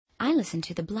I listen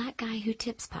to the Black Guy Who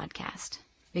Tips podcast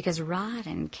because Rod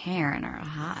and Karen are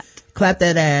hot. Clap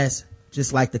that ass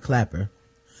just like the clapper.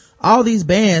 All these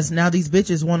bands, now these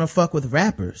bitches want to fuck with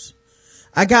rappers.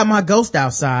 I got my ghost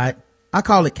outside. I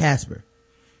call it Casper.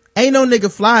 Ain't no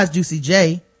nigga flies, Juicy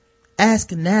J. Ask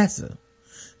NASA.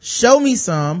 Show me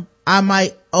some. I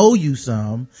might owe you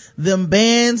some. Them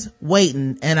bands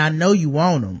waiting and I know you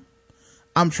want them.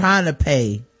 I'm trying to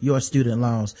pay your student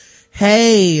loans.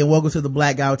 Hey, and welcome to the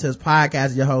Black Guy Who Tips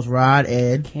podcast. Your host Rod,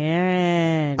 Ed,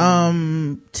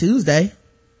 Karen. Tuesday.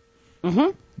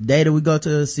 Day that we go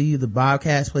to see the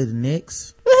Bobcats play the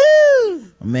Knicks.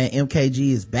 Woohoo! My man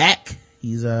MKG is back.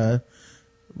 He's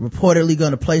reportedly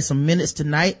going to play some minutes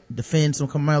tonight, defend some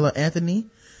Carmelo Anthony.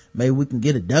 Maybe we can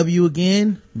get a W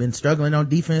again. Been struggling on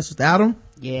defense without him.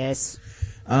 Yes.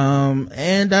 So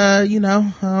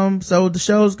the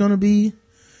show's going to be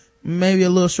maybe a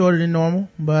little shorter than normal,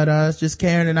 but it's just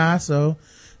Karen and I, so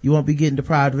you won't be getting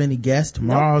deprived of any guests.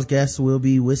 Tomorrow's guests will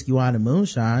be Whiskey, Wine, and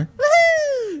Moonshine.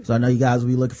 Woohoo! So I know you guys will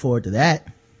be looking forward to that.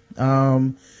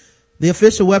 The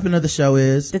official weapon of the show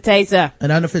is the taser. An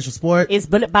unofficial sport It's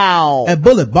bullet ball. A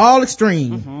bullet ball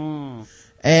extreme.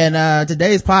 And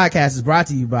today's podcast is brought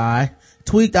to you by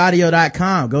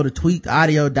tweakedaudio.com. Go to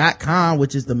tweakedaudio.com,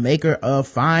 which is the maker of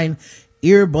fine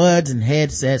earbuds and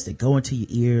headsets that go into your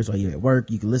ears while you're at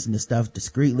work. You can listen to stuff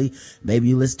discreetly. Maybe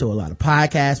you listen to a lot of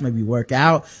podcasts. Maybe you work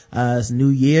out. It's new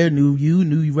year, new you,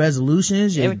 new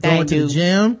resolutions. You're going to the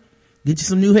gym. Get you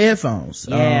some new headphones.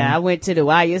 Yeah, I went to the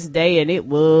Y yesterday and it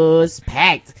was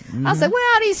packed. I was like,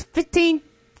 where all these 15,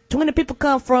 20 people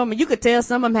come from? And you could tell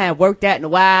some of them hadn't worked out in a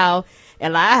while.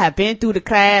 And like, I have been through the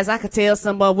class. I could tell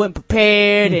some of them wasn't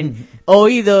prepared and, or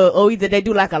either they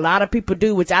do like a lot of people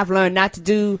do, which I've learned not to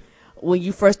do. When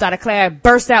you first start a class,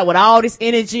 burst out with all this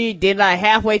energy, then like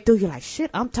halfway through, you're like,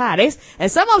 shit, I'm tired.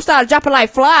 And some of them started dropping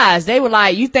like flies. They were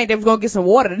like, you think they were gonna get some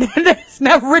water, and then they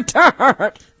never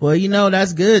returned. Well,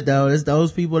 that's good though. It's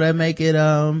those people that make it,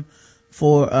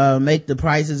 make the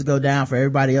prices go down for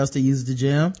everybody else to use the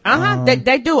gym.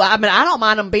 They do. I mean, I don't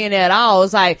mind them being there at all.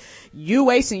 It's like, you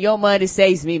wasting your money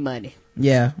saves me money.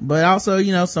 Yeah. But also,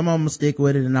 some of them will stick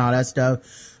with it and all that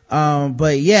stuff.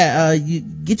 You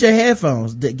get your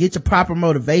headphones, get your proper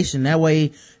motivation. That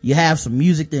way you have some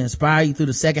music to inspire you through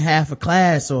the second half of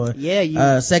class or,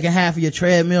 second half of your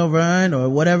treadmill run or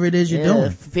whatever it is you're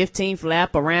doing. 15th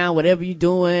lap around, whatever you're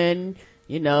doing.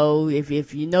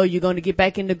 If you know you're going to get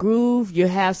back in the groove, you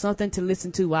have something to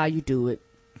listen to while you do it.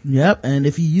 Yep. And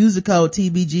if you use the code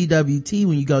TBGWT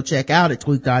when you go check out at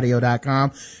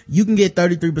tweakedaudio.com, you can get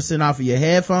 33% off of your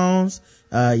headphones,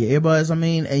 your earbuds,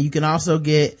 and you can also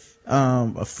get,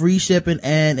 a free shipping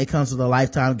and it comes with a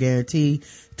lifetime guarantee.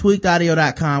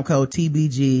 Tweakedaudio.com, code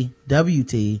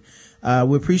TBGWT.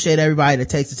 We appreciate everybody that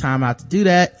takes the time out to do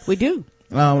that. We do.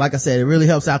 Like I said, it really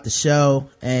helps out the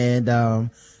show and,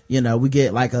 we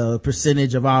get like a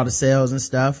percentage of all the sales and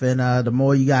stuff. And, the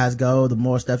more you guys go, the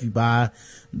more stuff you buy,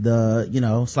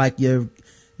 it's like you're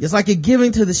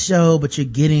giving to the show, but you're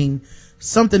getting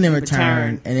something in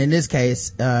return. And in this case,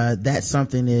 that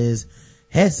something is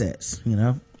headsets,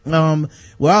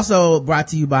 we're also brought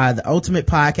to you by the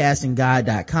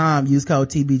ultimatepodcastingguide.com. Use code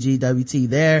TBGWT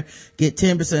there. Get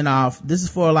 10% off. This is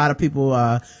for a lot of people,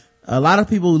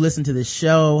 who listen to this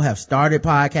show have started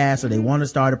podcasts or they want to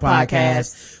start a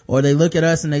podcast or they look at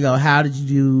us and they go, how did you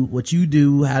do what you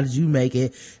do? How did you make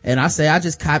it? And I say, I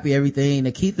just copy everything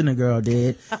that Keith and the Girl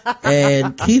did.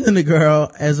 And Keith and the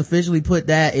Girl has officially put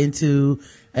that into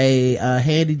a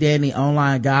handy dandy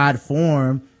online guide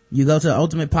form. You go to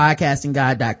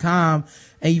ultimatepodcastingguide.com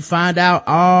and you find out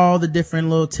all the different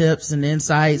little tips and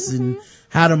insights and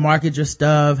how to market your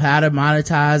stuff, how to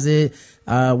monetize it,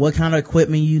 what kind of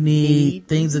equipment you need,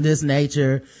 things of this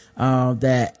nature,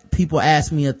 that people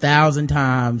ask me 1,000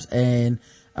 times. And,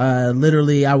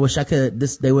 literally, I wish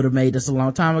they would have made this a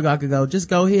long time ago. I could go, just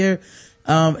go here.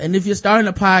 And if you're starting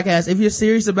a podcast, if you're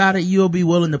serious about it, you'll be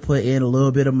willing to put in a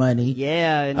little bit of money.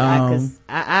 Yeah. And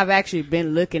I've actually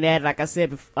been looking at it. Like I said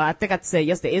before, I think I said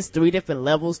yesterday, it's 3 different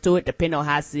levels to it, depending on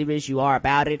how serious you are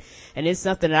about it. And it's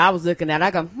something that I was looking at. I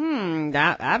go,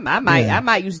 I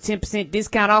might use a 10%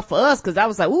 discount off for us. Cause I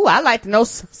was like, ooh, I'd like to know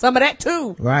some of that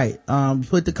too. Right.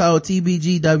 Put the code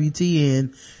TBGWT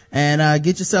in and,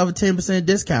 get yourself a 10%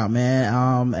 discount,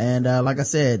 man. Like I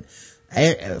said,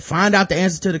 find out the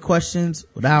answer to the questions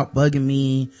without bugging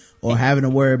me or having to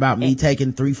worry about me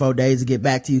taking 3-4 days to get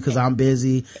back to you because I'm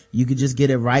busy. You could just get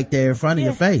it right there in front of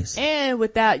your face. And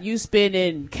without you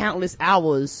spending countless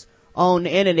hours on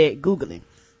the internet Googling.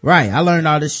 Right. I learned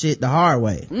all this shit the hard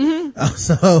way.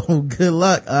 So good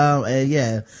luck. And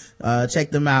yeah,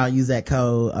 check them out. Use that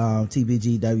code,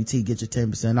 TBGWT, get your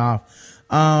 10% off.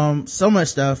 So much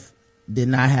stuff did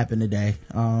not happen today.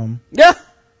 Yeah.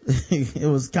 It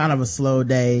was kind of a slow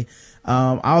day.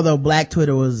 Although Black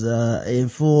Twitter was, in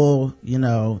full,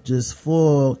 just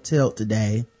full tilt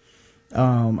today.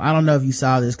 I don't know if you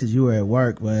saw this cause you were at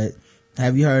work, but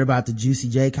have you heard about the Juicy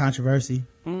J controversy?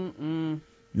 No?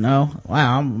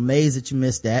 Wow, I'm amazed that you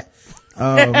missed that.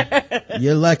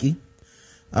 You're lucky.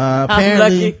 Apparently, I'm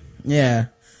lucky. Yeah.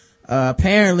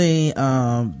 Apparently,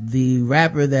 the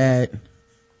rapper that,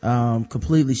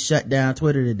 completely shut down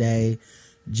Twitter today,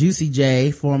 Juicy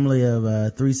J, formerly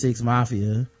of, 3 6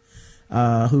 Mafia,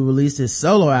 who released his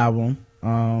solo album,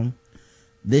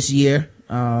 this year,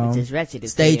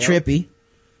 Stay Trippy.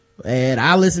 And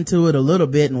I listened to it a little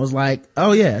bit and was like,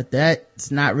 oh yeah,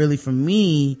 that's not really for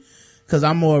me, cause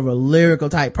I'm more of a lyrical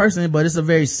type person, but it's a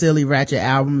very silly ratchet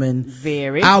album, and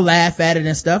I'll laugh at it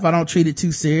and stuff. I don't treat it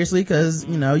too seriously, cause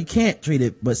you can't treat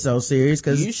it but so serious,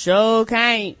 cause you sure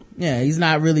can't. Yeah, he's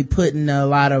not really putting a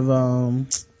lot of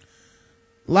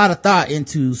thought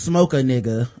into Smoke a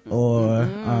Nigga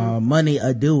or Money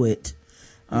a Do It.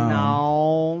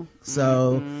 No.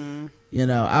 So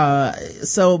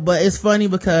but it's funny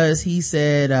because he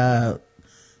said a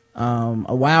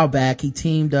while back he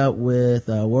teamed up with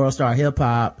World Star Hip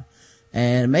Hop,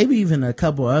 and maybe even a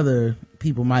couple other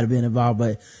people might have been involved,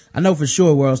 but I know for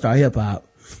sure World Star Hip Hop,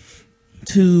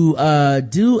 to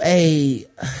do a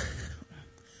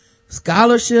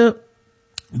scholarship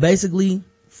basically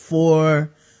for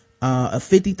a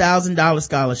 $50,000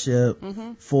 scholarship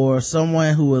for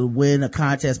someone who would win a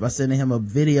contest by sending him a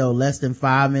video less than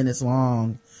 5 minutes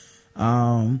long.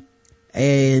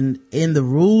 And in the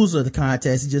rules of the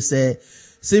contest, he just said,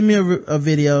 send me a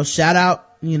video, shout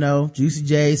out, Juicy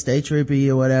J, Stay Trippy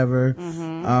or whatever,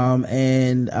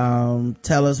 and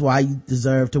tell us why you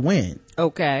deserve to win.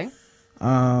 Okay.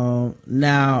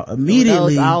 Now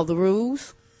immediately. Those all the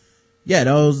rules? Yeah,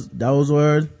 those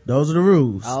are the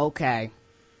rules. Okay.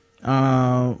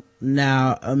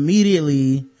 Now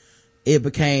immediately it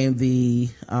became the,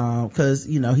 cause,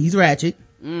 he's ratchet.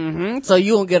 So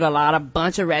you gonna get a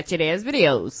bunch of ratchet ass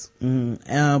videos.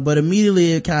 But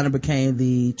immediately it kind of became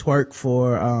the twerk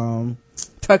for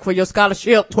your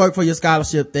scholarship. Twerk for your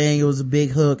scholarship thing. It was a big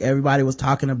hook. Everybody was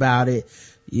talking about it.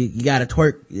 You gotta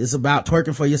twerk. It's about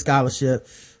twerking for your scholarship.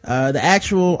 The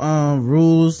actual,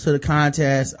 rules to the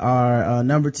contest are,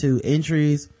 number 2,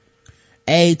 entries.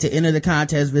 A, to enter the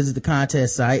contest, visit the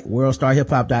contest site,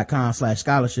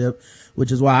 worldstarhiphop.com/scholarship,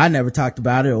 which is why I never talked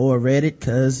about it or read it,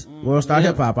 cause World Star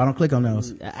Hip Hop, I don't click on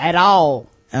those. At all.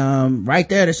 Right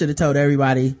there, they should have told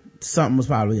everybody something was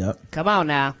probably up. Come on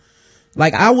now.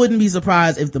 Like, I wouldn't be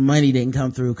surprised if the money didn't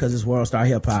come through cause it's World Star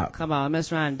Hip Hop. Come on,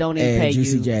 Miss Ryan, don't even pay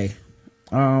Juicy you. J.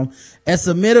 And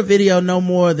submit a video no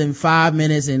more than 5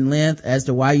 minutes in length as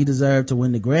to why you deserve to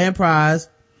win the grand prize,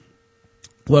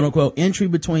 quote unquote, entry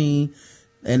between,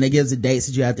 and it gives the dates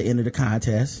that you have to enter the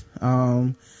contest.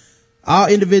 All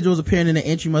individuals appearing in the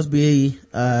entry must be,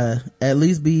 at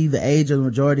least be the age of the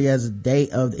majority as the date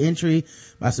of the entry.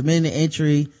 By submitting the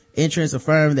entry, entrants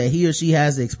affirm that he or she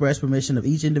has the express permission of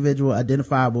each individual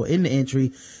identifiable in the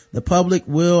entry. The public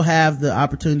will have the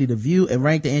opportunity to view and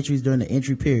rank the entries during the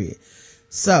entry period.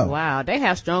 So. Wow, they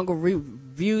have stronger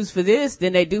reviews for this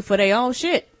than they do for their own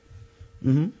shit.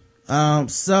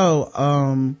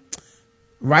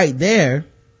 Right there,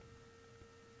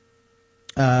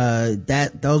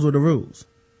 those were the rules.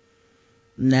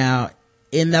 Now,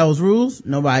 in those rules,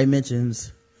 nobody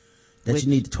mentions that you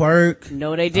need to twerk.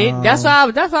 No, they did. That's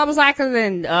why I was like,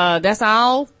 then, that's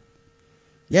all.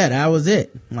 Yeah, that was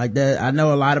it. Like that, I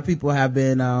know a lot of people have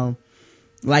been,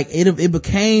 it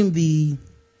became the,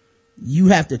 you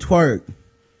have to twerk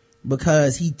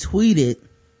because he tweeted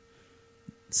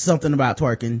something about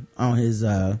twerking on his,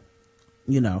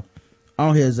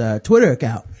 Twitter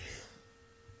account.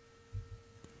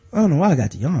 I don't know why I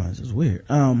got the yawns. It's weird.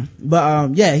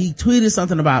 He tweeted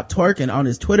something about twerking on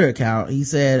his Twitter account. He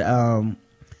said,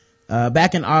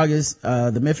 back in August,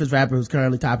 the Memphis rapper who's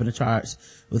currently topping the charts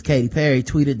with Katy Perry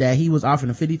tweeted that he was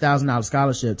offering a $50,000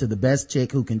 scholarship to the best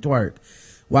chick who can twerk.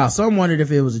 While some wondered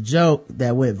if it was a joke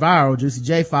that went viral, Juicy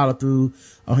J followed through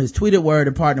on his tweeted word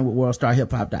and partnered with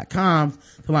WorldStarHipHop.com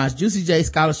to launch Juicy J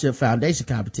Scholarship Foundation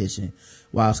competition.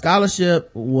 While scholarship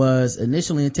was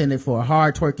initially intended for a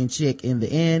hard twerking chick, in the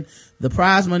end, the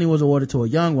prize money was awarded to a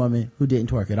young woman who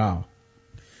didn't twerk at all.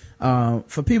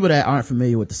 For people that aren't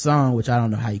familiar with the song, which I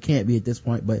don't know how you can't be at this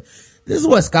point, but this is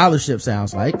what scholarship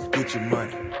sounds like. Get your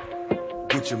money.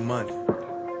 Get your money.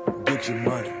 Get your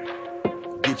money.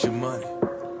 Get your money.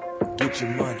 Get your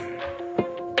money.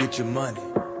 get your money,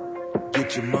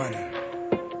 get your money,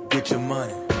 get your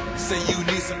money. Say you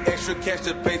need some extra cash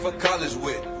to pay for college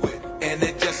with. And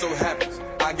it just so happens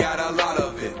I got a lot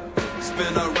of it.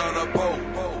 Spin around a bowl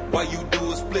while you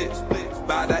do a split.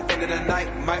 By the end of the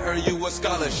night, might earn you a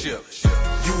scholarship.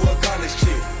 You a college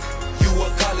chick, you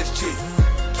a college chick.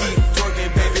 Keep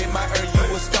twerking, baby, might earn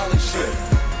you a scholarship.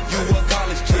 You a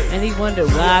college chick. And he wondered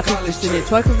why people seen their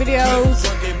twerking videos.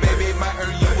 Twerking, baby, might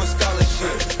earn you a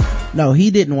scholarship. No,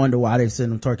 he didn't wonder why they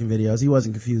sent him twerking videos. He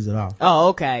wasn't confused at all. Oh,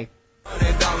 okay. $100,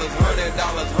 $100,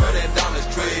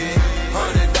 $100 trade.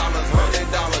 $100,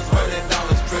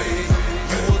 $100 trade.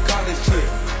 You a college chick,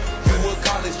 you a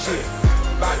college chick.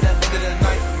 By the end of the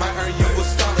night, might earn you a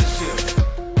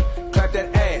scholarship. Clap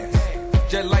that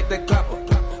ass, just like the clapper.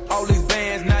 All these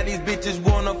bands, now these bitches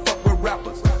wanna fuck with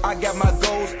rappers. I got my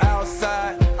goals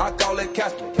outside, I call it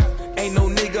Casper. Ain't no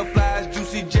nigga flies,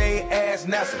 Juicy J ass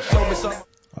NASA. Show me some.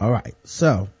 All right,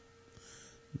 so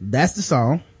that's the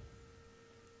song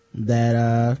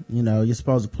that you're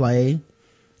supposed to play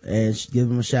and give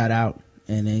them a shout out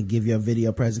and then give your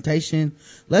video presentation.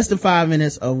 Less than 5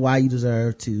 minutes of why you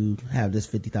deserve to have this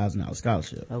 $50,000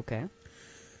 scholarship. Okay.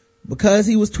 Because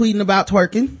he was tweeting about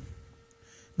twerking,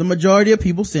 the majority of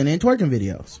people sent in twerking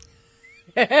videos.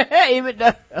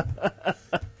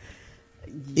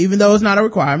 Even though it's not a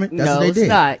requirement. That's what they did.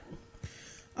 No,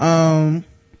 it's not.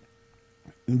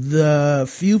 The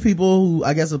few people who,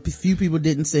 I guess a few people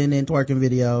didn't send in twerking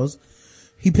videos,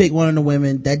 he picked one of the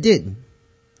women that didn't.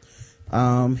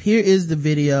 Here is the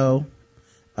video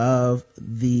of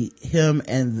him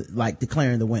and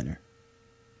declaring the winner.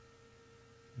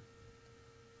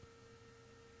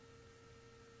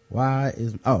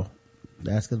 That's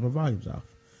because my volume's off.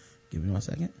 Give me 1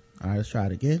 second. All right, let's try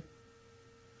it again.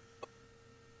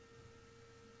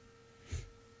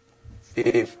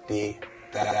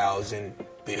 50,000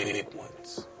 big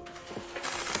ones.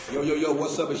 Yo,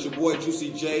 what's up? It's your boy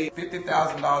Juicy J. $50,000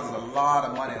 is a lot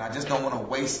of money, and I just don't want to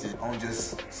waste it on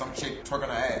just some chick twerking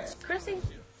her ass. Chrissy,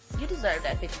 you deserve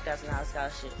that $50,000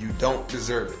 scholarship. You don't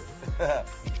deserve it.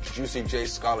 Juicy J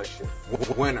scholarship.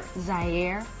 Winner.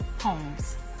 Zaire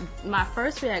Holmes. My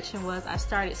first reaction was I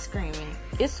started screaming.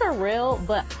 It's surreal,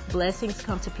 but blessings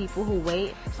come to people who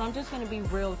wait. So I'm just going to be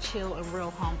real chill and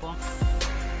real humble.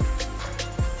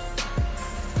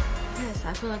 Yes,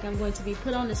 I feel like I'm going to be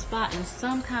put on the spot in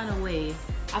some kind of way.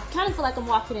 I kind of feel like I'm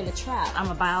walking in a trap.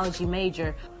 I'm a biology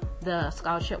major. The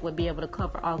scholarship would be able to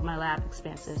cover all of my lab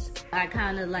expenses. I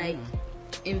kind of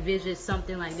envisioned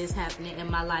something like this happening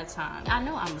in my lifetime. I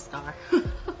know I'm a star.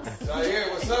 Zaire,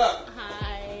 what's up?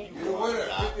 Hi. You're the winner.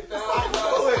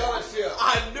 $50,000 scholarship.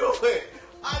 I knew it.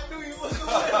 I knew you was the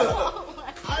winner.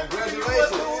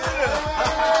 Congratulations.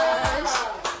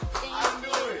 I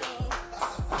knew it.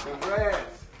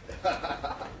 Congrats.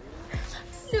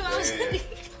 No, I was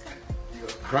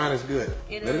Crying is good.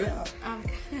 It Let is. it out.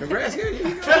 Okay. Congrats, yeah.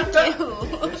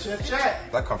 It's your chat.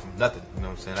 I come from nothing, you know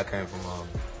what I'm saying? I came from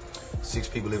 6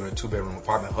 people living in a 2-bedroom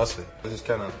apartment hustling. It just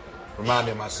kind of reminded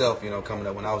me of myself, coming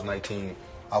up when I was 19.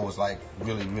 I was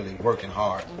really, really working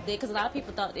hard. Because a lot of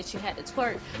people thought that you had to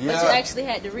twerk, Yeah. but you actually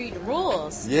had to read the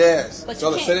rules. Yes. But So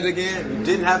you to say can't. it again, you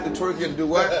didn't have to twerk, you had to do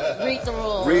what? Read the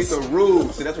rules. Read the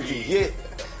rules. See, that's what you get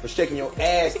for shaking your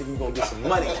ass if you're going to get some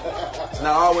money. It's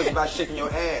not always about shaking your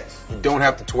ass. You don't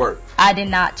have to twerk. I did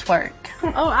not twerk.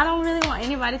 Oh, I don't really want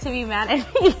anybody to be mad at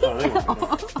me.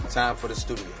 Time for the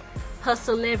studio.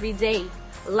 Hustle every day,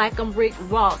 like I'm Rick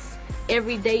Ross.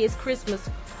 Every day is Christmas.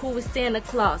 Who is Santa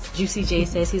Claus? Juicy J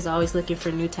says he's always looking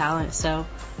for new talent, so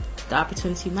the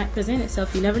opportunity might present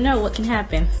itself. You never know what can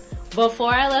happen.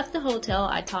 Before I left the hotel,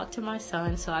 I talked to my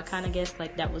son, so I kind of guessed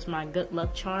that was my good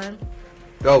luck charm.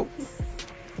 Dope.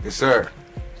 Yes, sir.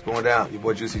 It's going down. Your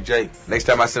boy Juicy J. Next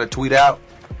time I send a tweet out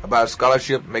about a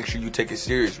scholarship, make sure you take it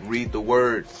serious. Read the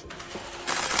words.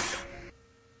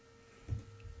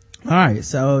 All right,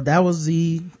 so that was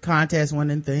the contest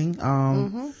winning thing.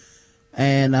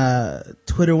 And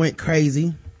Twitter went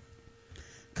crazy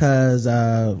because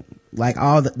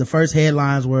all the first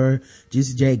headlines were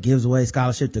Juicy J gives away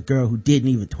scholarship to a girl who didn't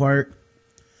even twerk,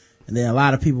 and then a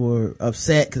lot of people were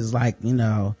upset because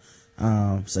so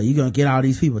you're gonna get all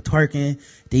these people twerking,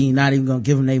 then you're not even gonna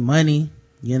give them their money.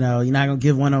 You're not gonna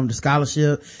give one of them the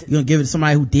scholarship. You're gonna give it to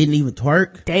somebody who didn't even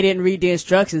twerk. They didn't read the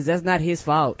instructions. That's not his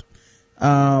fault.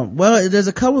 Well, there's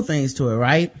a couple things to it,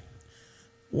 right?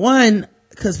 One,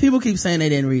 because people keep saying they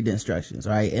didn't read the instructions,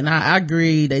 right? And I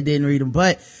agree they didn't read them,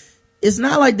 but it's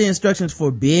not like the instructions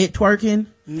forbid twerking.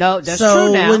 No, that's so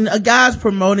true now. when a guy's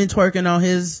promoting twerking on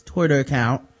his Twitter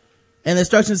account and the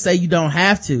instructions say you don't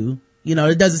have to,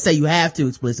 it doesn't say you have to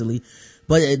explicitly,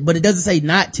 but it doesn't say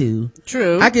not to.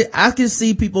 True. I could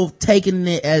see people taking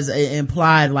it as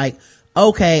implied, like,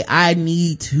 okay, I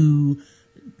need to,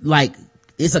 like,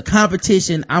 it's a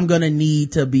competition. I'm gonna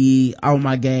need to be on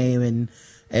my game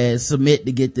and submit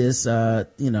to get this, to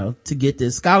get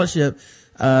this scholarship.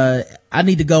 I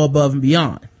need to go above and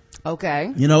beyond.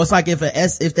 Okay. It's like if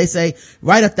they say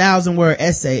write 1,000-word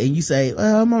essay and you say,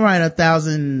 well, I'm gonna write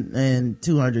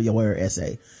 1,200-word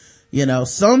essay.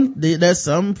 There's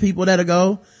some people that'll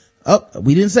go, oh,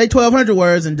 we didn't say 1,200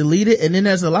 words and delete it. And then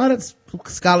there's a lot of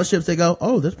scholarships that go,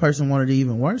 oh, this person wanted it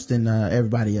even worse than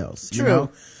everybody else. True.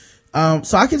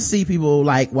 So I can see people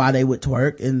like why they would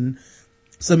twerk and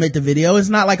submit the video. It's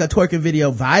not like a twerking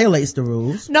video violates the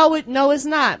rules. No, it's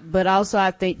not. But also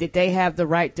I think that they have the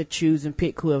right to choose and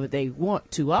pick whoever they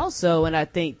want to also. And I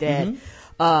think that,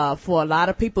 for a lot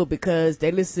of people, because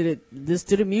they listen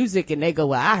to the music and they go,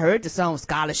 well, I heard the song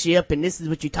Scholarship and this is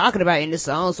what you're talking about in the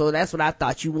song. So that's what I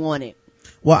thought you wanted.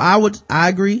 Well, I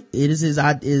agree. It is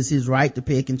his right to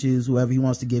pick and choose whoever he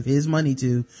wants to give his money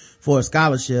to for a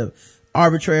scholarship,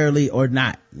 arbitrarily or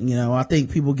not. I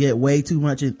think people get way too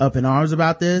much up in arms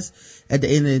about this. At the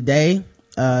end of the day,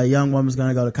 a young woman's going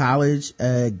to go to college,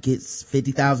 gets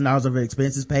 $50,000 of her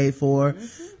expenses paid for.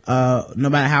 No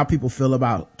matter how people feel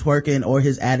about twerking or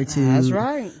his attitude. That's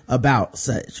right. About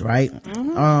such, right?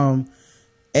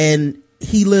 And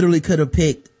he literally could have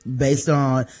picked based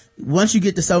on, once you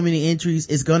get to so many entries,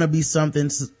 it's gonna be something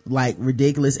like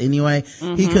ridiculous anyway.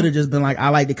 He could have just been like, I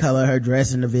like the color of her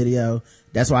dress in the video.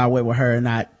 That's why I went with her and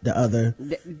not the other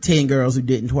 10 girls who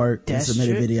didn't twerk and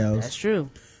submitted videos. That's true.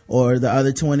 Or the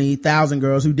other 20,000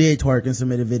 girls who did twerk and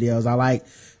submitted videos. I like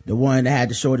the one that had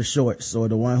the shortest shorts, or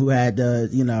the one who had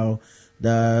the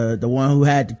one who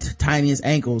had the tiniest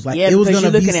ankles. Like, it was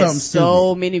gonna be something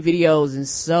so many videos and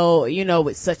so,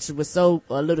 with so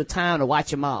little time to watch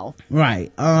them all.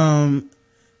 Right.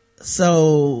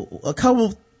 So a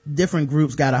couple different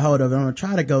groups got a hold of it. I'm gonna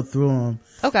try to go through them.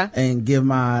 Okay. And give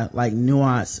my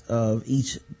nuance of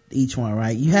each one,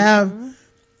 right? You have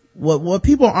what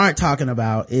people aren't talking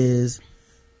about is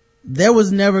there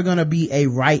was never gonna be a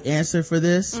right answer for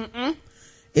this.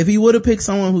 If he would have picked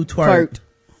someone who twerked,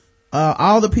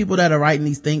 all the people that are writing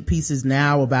these think pieces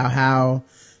now about how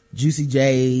Juicy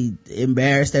J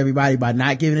embarrassed everybody by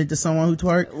not giving it to someone who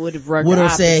twerked would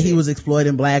have said he was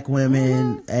exploiting black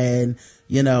women and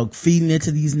feeding into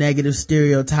these negative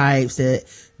stereotypes that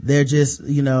they're just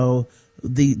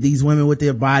these women with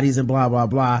their bodies and blah blah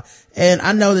blah. And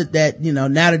I know that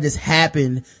now that this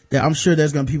happened, that I'm sure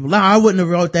there's gonna be people, no, I wouldn't have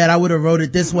wrote that, I would have wrote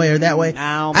it this way or that way.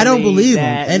 I don't believe him.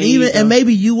 And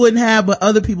maybe you wouldn't have, but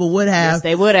other people would have. Yes,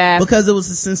 they would have, because it was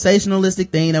a sensationalistic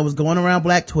thing that was going around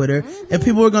Black Twitter, and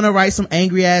people were gonna write some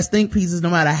angry ass think pieces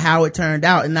no matter how it turned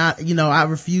out. And I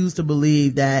refuse to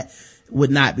believe that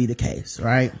would not be the case,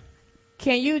 right?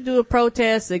 Can you do a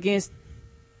protest against,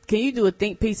 can you do a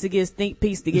think piece against think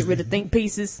piece to get rid of think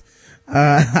pieces?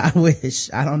 I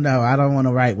wish. I don't know. I don't want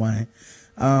to write one.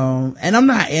 And I'm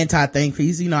not anti think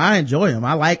piece. I enjoy them.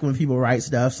 I like when people write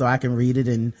stuff so I can read it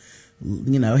and,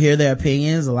 hear their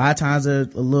opinions. A lot of times they're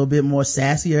a little bit more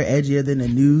sassy or edgier than the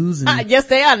news. And, yes,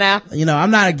 they are now.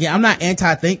 I'm not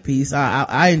anti think piece.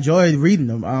 I enjoy reading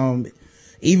them.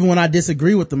 Even when I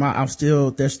disagree with them,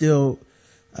 they're still,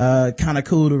 kind of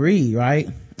cool to read, right?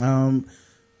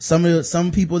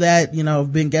 Some people that,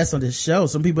 have been guests on this show,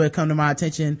 some people that come to my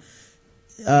attention,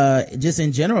 just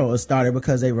in general, it started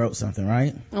because they wrote something,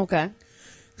 right? Okay.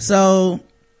 So,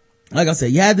 like I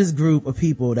said, you had this group of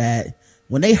people that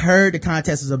when they heard the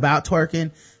contest was about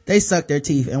twerking, they sucked their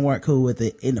teeth and weren't cool with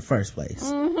it in the first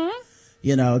place.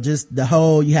 Just the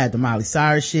whole, you had the Miley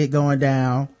Cyrus shit going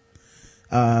down.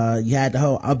 You had the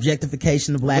whole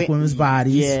objectification of black women's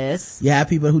bodies. Yes. You have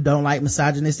people who don't like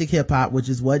misogynistic hip hop, which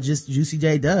is what just Juicy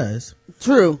J does.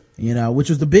 True. Which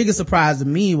was the biggest surprise to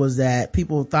me, was that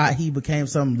people thought he became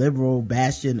some liberal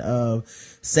bastion of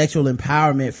sexual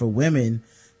empowerment for women,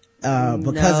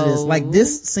 because of this. Like,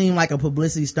 this seemed like a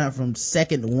publicity stunt from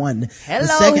second one.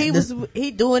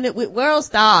 He doing it with World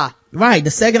Star. Right.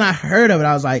 The second I heard of it,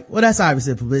 I was like, well, that's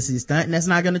obviously a publicity stunt and that's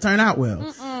not going to turn out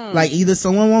well. Like, either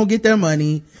someone won't get their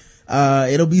money,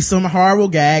 it'll be some horrible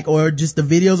gag, or just the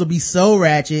videos will be so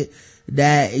ratchet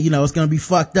that, it's going to be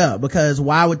fucked up. Because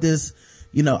why would this,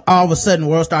 all of a sudden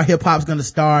World Star Hip Hop's going to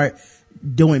start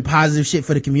doing positive shit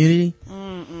for the community?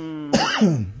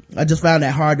 I just found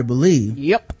that hard to believe.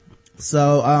 Yep.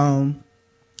 So,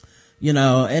 and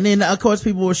then of course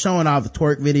people were showing all the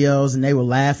twerk videos and they were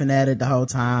laughing at it the whole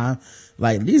time.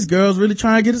 Like, these girls really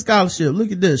trying to get a scholarship.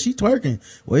 Look at this. She twerking.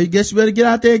 Well, you guess you better get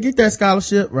out there and get that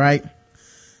scholarship, right?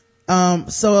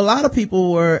 So a lot of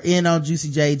people were in on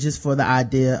Juicy J just for the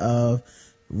idea of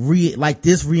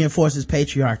this reinforces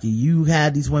patriarchy. You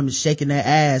had these women shaking their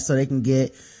ass so they can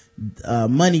get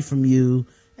money from you,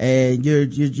 and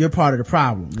you're part of the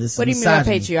problem. What do you mean by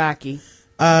patriarchy?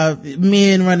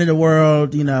 Men running the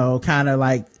world, kind of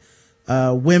like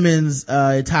women's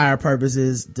entire purpose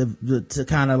is to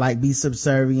kind of like be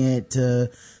subservient, to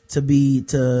be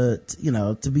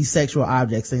sexual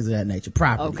objects, things of that nature,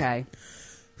 property. Okay.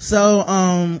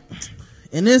 So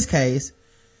in this case,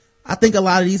 I think a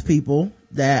lot of these people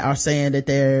that are saying that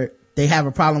they have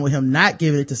a problem with him not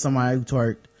giving it to somebody who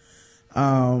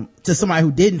twerked, to somebody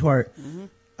who didn't twerk.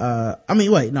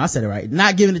 I said it right.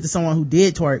 Not giving it to someone who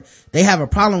did twerk. They have a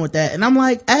problem with that. And I'm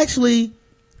like, actually,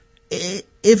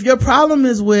 if your problem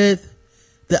is with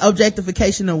the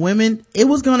objectification of women, it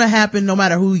was going to happen no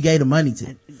matter who he gave the money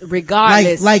to.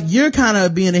 Regardless. Like you're kind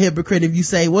of being a hypocrite if you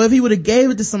say, well, if he would have gave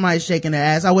it to somebody shaking their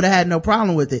ass, I would have had no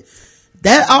problem with it.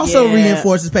 That also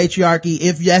reinforces patriarchy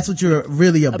if that's what you're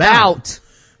really about.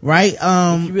 Right?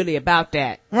 If you're really about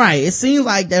that. Right. It seems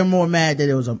like they're more mad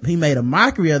that he made a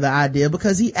mockery of the idea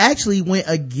because he actually went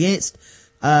against,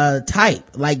 type.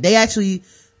 Like they actually,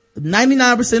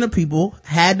 99% of people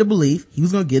had the belief he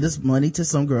was going to give this money to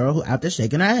some girl who out there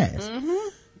shaking her ass.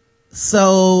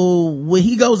 So when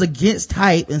he goes against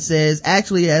type and says,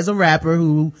 actually, as a rapper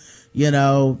who,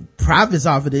 profits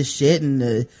off of this shit and,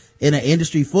 in an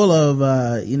industry full of,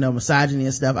 misogyny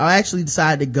and stuff, I actually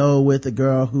decided to go with a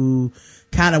girl who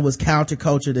kind of was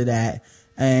counterculture to that.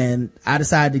 And I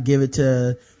decided to give it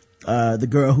to, the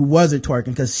girl who wasn't twerking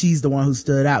because she's the one who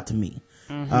stood out to me.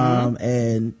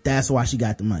 And that's why she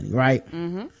got the money, right?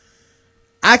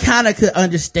 I kind of could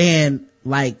understand,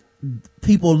 like,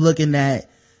 people looking at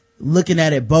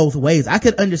it both ways. I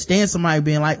could understand somebody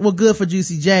being like, well, good for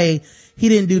Juicy J. He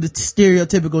didn't do the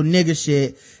stereotypical nigga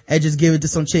shit and just give it to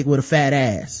some chick with a fat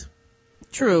ass.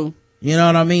 True. You know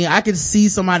what I mean? I could see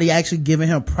somebody actually giving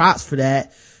him props for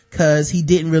that because he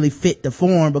didn't really fit the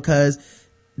form, because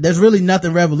there's really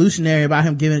nothing revolutionary about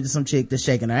him giving it to some chick that's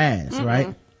shaking her ass,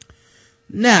 right?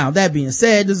 Now, that being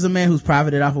said, this is a man who's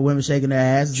profited off of women shaking their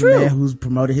ass. This is a man who's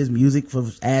promoted his music for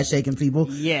ass shaking people.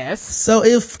 Yes. So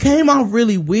it came off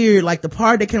really weird. Like the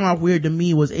part that came off weird to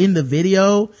me was in the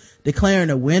video declaring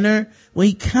a winner, when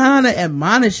he kind of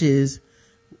admonishes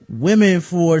women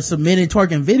for submitting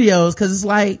twerking videos, because it's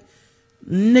like,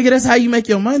 nigga, that's how you make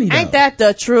your money though. Ain't that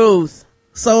the truth?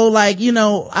 So like,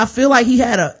 I feel like he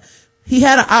had an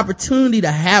opportunity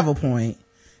to have a point,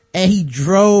 and he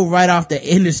drove right off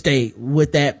the interstate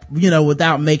with that,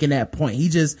 without making that point. He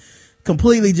just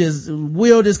completely just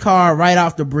wheeled his car right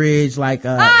off the bridge like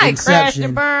Inception. Crashed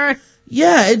and burned.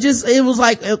 Yeah, it was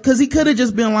like, cause he could have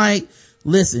just been like,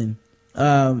 listen,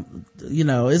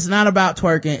 it's not about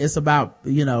twerking, it's about,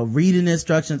 reading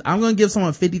instructions. I'm gonna give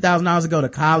someone $50,000 to go to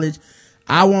college.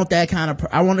 I want the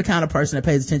kind of person that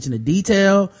pays attention to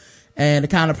detail, and the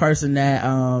kind of person that,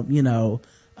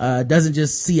 doesn't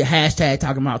just see a hashtag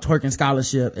talking about twerking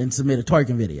scholarship and submit a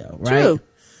twerking video, right?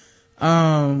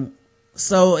 True.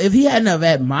 So if he hadn't have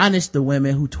admonished the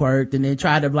women who twerked and then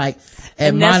tried to like admonish,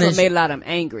 and that's what made a lot of them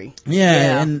angry.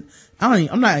 Yeah. And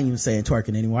I'm not even saying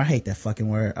twerking anymore. I hate that fucking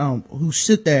word. Who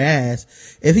shook their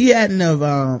ass. If he hadn't have,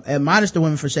 admonished the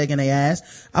women for shaking their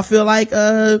ass, I feel like,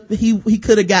 he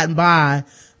could have gotten by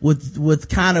with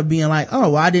kind of being like, oh,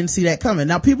 well, I didn't see that coming.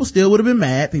 Now people still would have been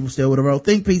mad. People still would have wrote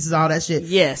think pieces, all that shit.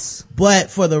 Yes. But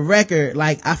for the record,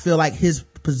 like, I feel like his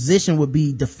position would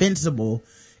be defensible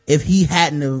if he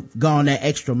hadn't have gone that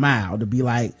extra mile to be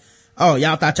like, oh,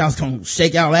 y'all thought y'all was gonna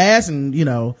shake y'all ass and, it's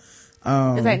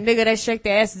like, nigga, that shake the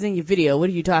asses in your video. What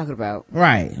are you talking about?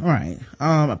 Right.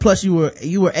 Plus you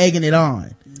were egging it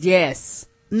on. Yes.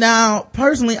 Now,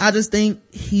 personally, I just think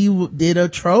he did a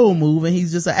troll move and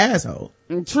he's just an asshole.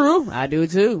 True. I do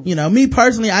too. Me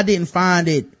personally, I didn't find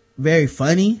it very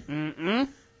funny.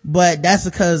 But that's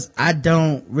because I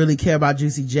don't really care about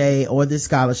Juicy J or this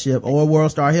scholarship or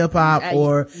World Star Hip Hop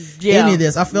or any of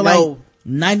this. I feel like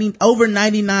over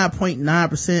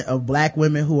 99.9% of black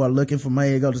women who are looking for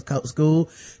money to go to school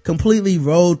completely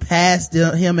rode past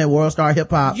him at World Star Hip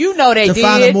Hop. They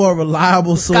find a more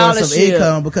reliable source of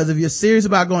income, because if you're serious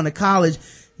about going to college,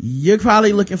 you're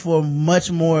probably looking for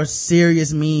much more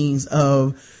serious means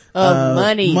of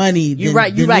money. You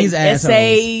write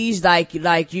essays, like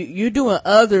you're doing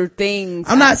other things.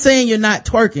 I'm not saying you're not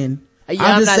twerking.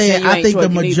 I'm just saying I think the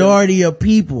majority of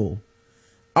people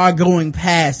are going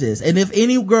past this. And if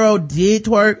any girl did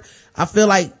twerk, I feel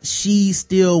like she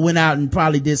still went out and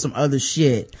probably did some other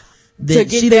shit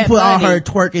that she didn't put all her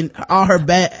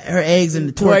eggs in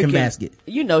the twerking basket.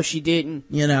 You know she didn't.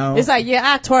 You know, it's like, yeah,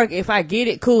 I twerk. If I get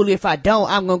it, cool. If I don't,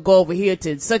 I'm gonna go over here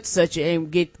to such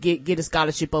and get a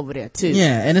scholarship over there too.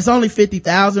 Yeah, and it's only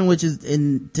 $50,000, which is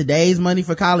in today's money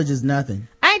for college is nothing.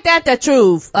 Ain't that the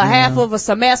truth? Half of a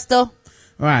semester.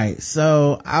 Right.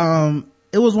 So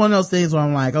it was one of those things where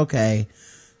I'm like, okay,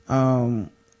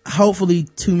 hopefully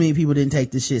too many people didn't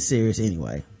take this shit serious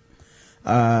anyway.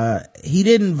 He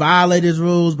didn't violate his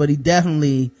rules, but he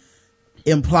definitely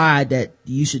implied that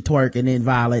you should twerk and then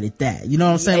violated that. You know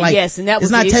what I'm saying? Like, yes, and that was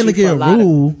it's not technically a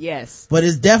rule. Yes. But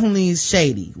it's definitely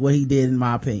shady what he did, in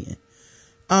my opinion.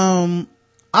 All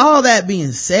that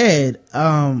being said,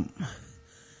 I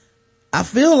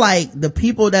feel like the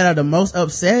people that are the most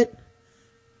upset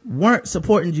weren't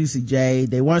supporting Juicy J.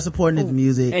 They weren't supporting his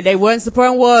music. And they weren't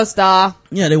supporting World Star.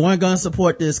 Yeah, they weren't going to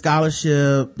support this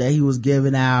scholarship that he was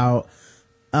giving out.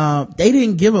 They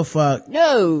didn't give a fuck.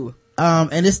 No.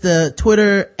 And it's the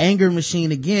Twitter anger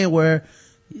machine again, where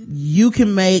you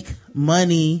can make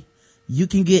money, you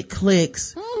can get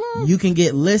clicks, you can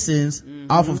get listens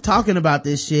off of talking about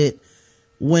this shit,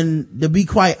 when, to be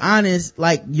quite honest,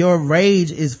 like, your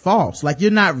rage is false. Like,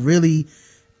 you're not really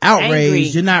outraged, angry.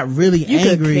 You're not really angry.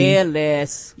 You could care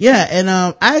less. Yeah, and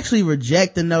I actually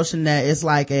reject the notion that it's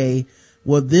like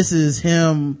this is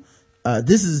him,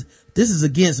 this is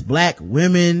against black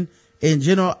women in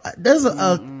general. There's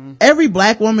every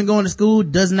black woman going to school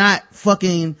does not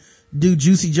fucking do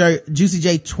Juicy J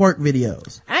twerk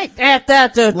videos. Ain't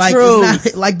that the like, truth?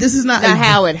 It's not, this is not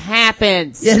how it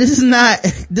happens. Yeah, this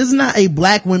is not a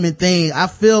black women thing. I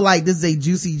feel like this is a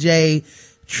Juicy J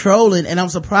trolling, and I'm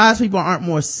surprised people aren't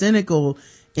more cynical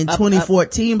in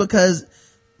 2014 because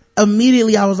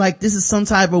immediately I was like, this is some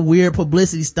type of weird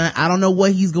publicity stunt. I don't know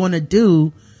what he's going to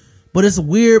do, but it's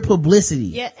weird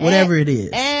publicity, whatever it is.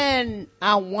 And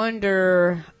I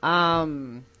wonder,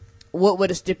 what were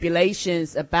the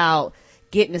stipulations about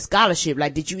getting a scholarship?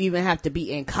 Like, did you even have to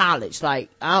be in college? Like,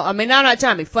 I mean, I'm not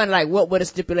trying to be funny. Like, what were the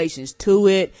stipulations to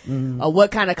it? Or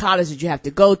what kind of college did you have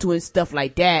to go to and stuff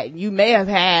like that? You may have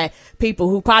had people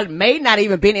who probably may not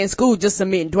even been in school just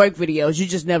submitting twerk videos. You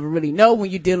just never really know when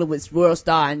you're dealing with World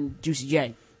Star and Juicy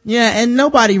J. Yeah, and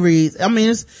nobody reads. I mean,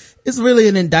 it's really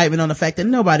an indictment on the fact that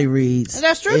nobody reads and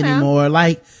that's true anymore. Now.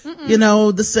 Like, you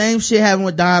know, the same shit happened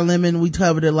with Don Lemon. We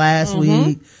covered it last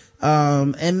week.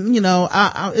 And you know,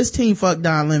 it's team fuck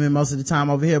Don Lemon most of the time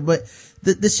over here, but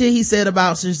the shit he said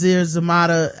about Shazir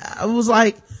Zamata, I was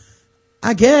like,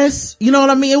 I guess, you know what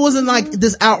I mean? It wasn't like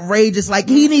this outrageous, like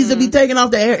he needs to be taken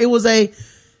off the air. It was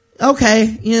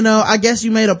okay, you know, I guess you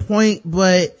made a point,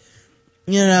 but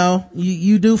you know,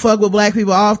 you do fuck with black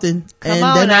people often,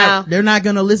 and they're not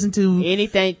gonna listen to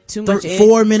anything too much.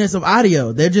 4 minutes of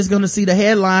audio. They're just gonna see the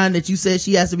headline that you said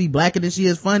she has to be blacker than she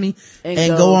is funny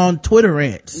and go on Twitter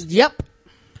rants. Yep.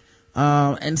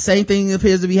 And same thing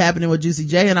appears to be happening with Juicy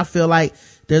J, and I feel like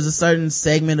there's a certain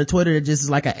segment of Twitter that just is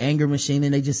like an anger machine,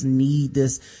 and they just need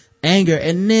this anger.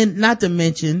 And then, not to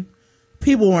mention,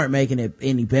 people weren't making it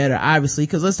any better, obviously,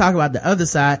 because let's talk about the other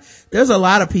side. There's a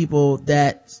lot of people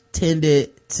that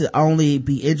tended to only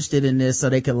be interested in this so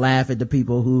they could laugh at the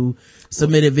people who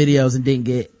submitted videos and didn't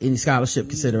get any scholarship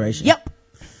consideration. Yep.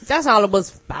 That's all it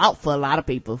was about for a lot of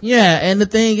people. Yeah, and the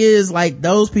thing is, like,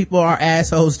 those people are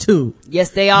assholes too.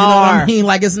 Yes, they are. You know what I mean?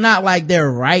 Like, it's not like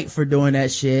they're right for doing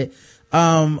that shit.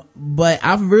 But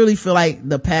I really feel like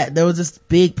there was this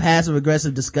big passive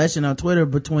aggressive discussion on Twitter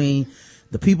between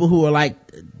the people who are like,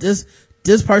 this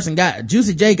person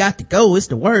Juicy J got to go. It's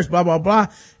the worst, blah, blah, blah.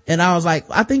 And I was like,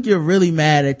 I think you're really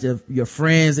mad at your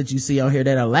friends that you see on here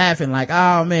that are laughing like,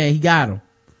 oh man, he got him.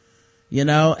 You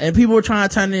know, and people were trying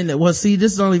to turn it into, well, see,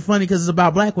 this is only funny because it's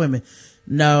about black women.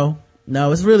 No,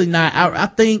 it's really not. I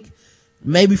think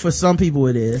maybe for some people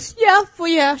it is. Yes,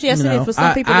 it is. For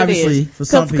some people it is. For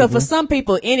some people. For some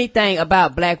people, anything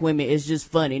about black women is just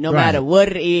funny, no matter what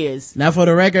it is. Now, for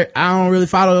the record, I don't really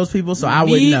follow those people, so I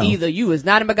wouldn't know. Me either. You is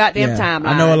not in my goddamn timeline.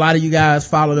 I know a lot of you guys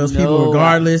follow those people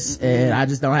regardless, and I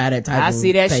just don't have that type of I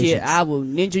see that patience. shit. I will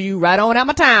ninja you right on out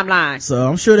my timeline. So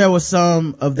I'm sure there was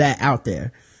some of that out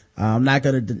there. I'm not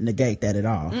going to negate that at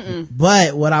all.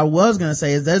 But what I was going to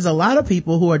say is there's a lot of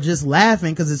people who are just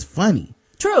laughing because it's funny.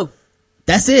 True.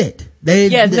 That's it.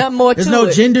 Nothing more there's to no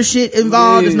it. gender shit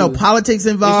involved. There's no politics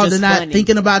involved. They're not funny.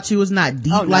 thinking about you. It's not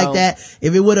deep like that.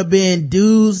 If it would have been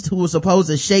dudes who were supposed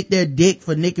to shake their dick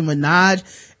for Nicki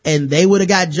Minaj and they would have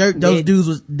got jerked, those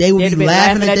dudes they would be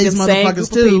laughing at these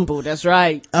motherfuckers too. People. That's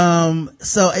right.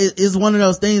 So it's one of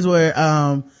those things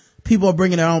where, people are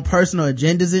bringing their own personal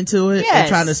agendas into it and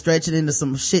trying to stretch it into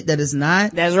some shit that it's not.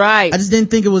 That's right. I just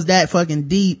didn't think it was that fucking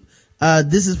deep.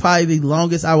 This is probably the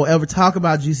longest I will ever talk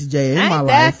about Juicy J in my life.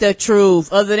 That's the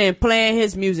truth. Other than playing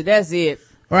his music, that's it.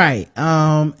 Right.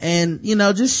 And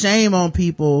just shame on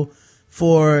people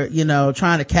for,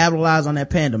 trying to capitalize on that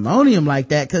pandemonium like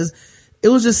that, cause it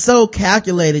was just so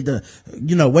calculated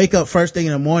to, wake up first thing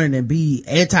in the morning and be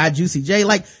anti-Juicy J.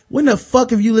 Like, when the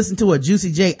fuck have you listened to a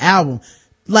Juicy J album?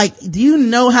 Like, do you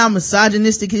know how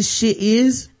misogynistic his shit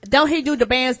is? Don't he do the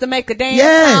bands to make a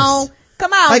dance song?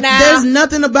 Come on like, now. There's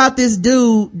nothing about this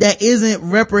dude that isn't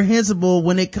reprehensible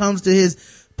when it comes to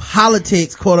his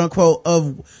politics, quote unquote,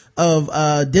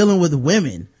 of dealing with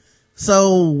women.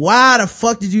 So why the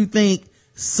fuck did you think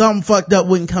something fucked up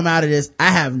wouldn't come out of this? I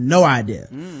have no idea.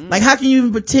 Like, how can you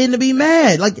even pretend to be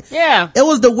mad? Like, yeah, it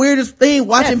was the weirdest thing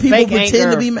watching people pretend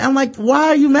anger. to be mad. I'm like, why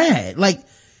are you mad? Like,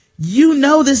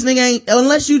 this nigga ain't,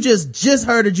 unless you just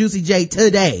heard of Juicy J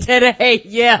today.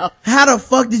 Yeah. How the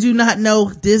fuck did you not know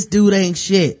this dude ain't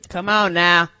shit? Come on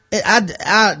now.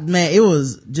 Man, it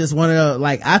was just one of the,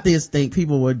 like, I just think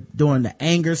people were doing the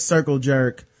anger circle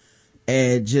jerk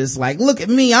and just like, look at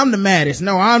me, I'm the maddest.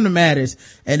 No, I'm the maddest.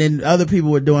 And then other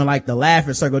people were doing like the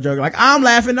laughing circle jerk, like, I'm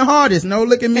laughing the hardest. No,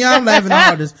 look at me, I'm laughing the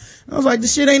hardest. I was like,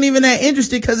 this shit ain't even that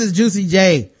interesting because it's Juicy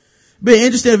J. Be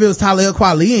interesting if it was Talib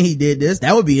Kweli and he did this.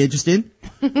 That would be interesting.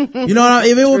 If it would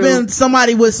have been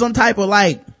somebody with some type of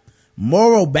like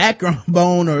moral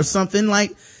backbone or something,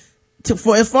 like,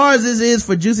 for as far as this is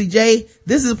for Juicy J,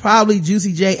 this is probably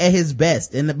Juicy J at his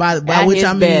best. And by which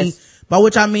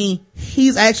I mean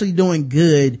he's actually doing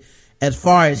good as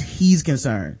far as he's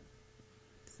concerned.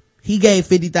 He gave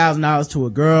 $50,000 to a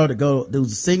girl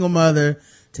who's a single mother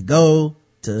to go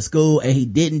to school, and he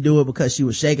didn't do it because she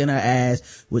was shaking her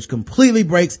ass, which completely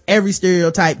breaks every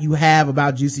stereotype you have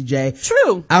about Juicy J.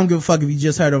 True. I don't give a fuck if you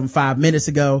just heard him 5 minutes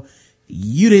ago.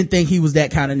 You didn't think he was that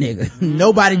kind of nigga.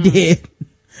 Nobody did.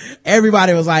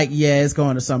 Everybody was like, yeah, it's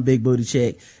going to some big booty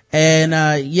chick. And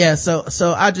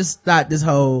so I just thought this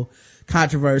whole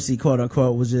controversy, quote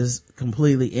unquote, was just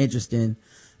completely interesting.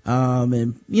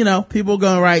 And people are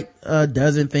gonna write a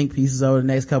dozen think pieces over the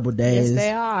next couple of days. Yes,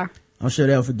 they are. I'm sure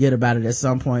they'll forget about it at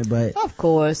some point, but of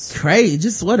course, crazy.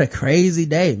 Just what a crazy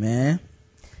day, man.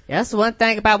 That's one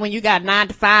thing about when you got 9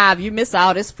 to 5, you miss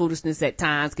all this foolishness at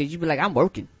times because you be like, I'm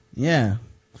working. Yeah.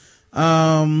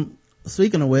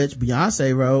 Speaking of which,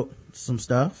 Beyonce wrote some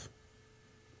stuff.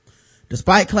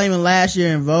 Despite claiming last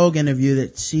year in Vogue interview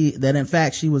that in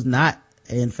fact she was not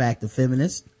in fact a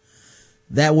feminist,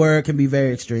 that word can be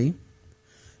very extreme.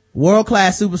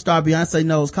 World-class superstar Beyonce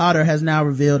Knowles Carter has now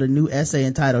revealed a new essay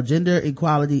entitled Gender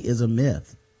Equality is a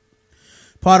Myth.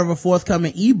 Part of a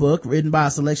forthcoming ebook written by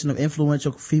a selection of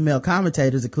influential female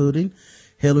commentators including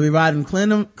Hillary Rodham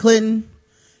Clinton,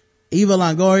 Eva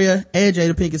Longoria, and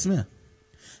Jada Pinkett Smith.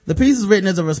 The piece is written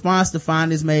as a response to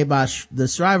findings made by the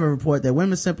Shriver Report that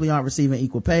women simply aren't receiving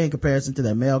equal pay in comparison to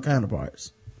their male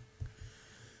counterparts.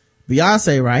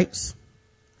 Beyonce writes,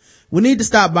 we need to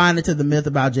stop buying into the myth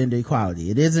about gender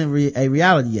equality. It isn't a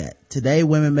reality yet. Today,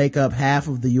 women make up half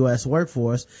of the U.S.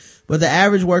 workforce, but the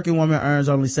average working woman earns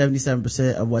only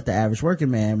 77% of what the average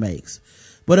working man makes.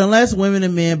 But unless women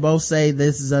and men both say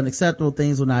this is unacceptable,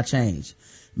 things will not change.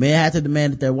 Men have to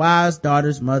demand that their wives,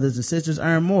 daughters, mothers, and sisters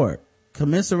earn more,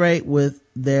 commensurate with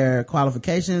their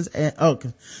qualifications and not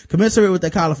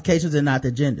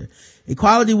their gender.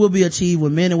 Equality will be achieved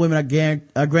when men and women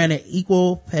are granted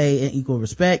equal pay and equal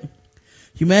respect.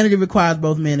 Humanity requires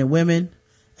both men and women,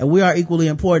 and we are equally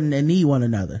important and need one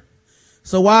another.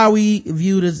 So why are we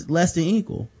viewed as less than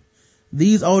equal?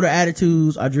 These older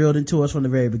attitudes are drilled into us from the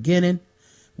very beginning.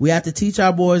 We have to teach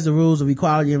our boys the rules of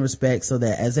equality and respect so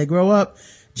that as they grow up,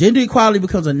 gender equality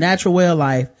becomes a natural way of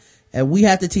life, and we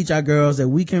have to teach our girls that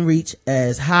we can reach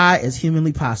as high as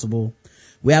humanly possible.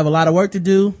 We have a lot of work to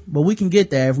do, but we can get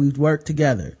there if we work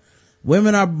together.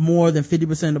 Women are more than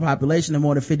 50% of the population and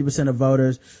more than 50% of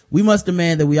voters. We must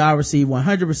demand that we all receive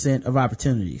 100% of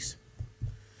opportunities.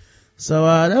 So,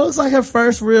 that looks like her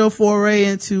first real foray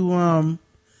into,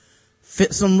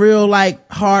 some real, like,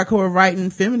 hardcore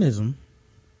writing feminism.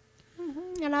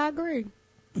 Mm-hmm, and I agree.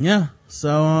 Yeah.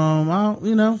 So,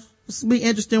 it's be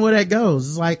interesting where that goes.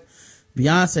 It's like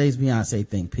Beyonce's Beyonce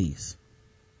think piece.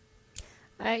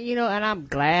 And I'm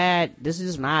glad, this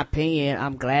is my opinion,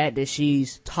 I'm glad that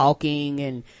she's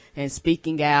talking and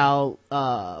speaking out,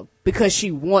 because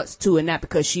she wants to and not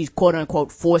because she's quote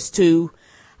unquote forced to.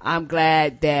 I'm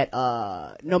glad that,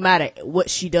 no matter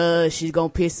what she does, she's gonna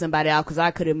piss somebody out, cause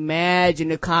I could imagine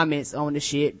the comments on the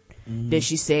shit that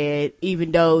she said,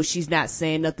 even though she's not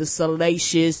saying nothing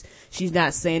salacious, she's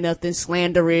not saying nothing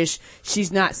slanderish,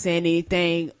 she's not saying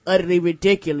anything utterly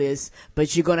ridiculous,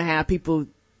 but you're gonna have people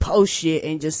post shit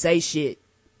and just say shit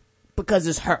because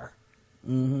it's her.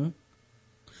 So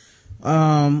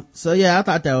yeah, I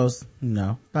thought that was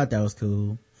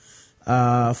cool.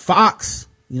 Fox,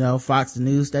 Fox, the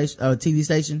news station, TV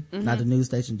station, not the news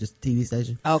station, just the TV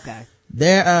station. Okay.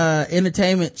 Their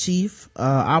entertainment chief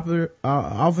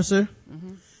officer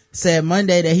said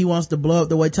Monday that he wants to blow up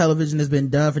the way television has been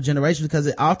done for generations because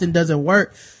it often doesn't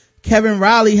work. Kevin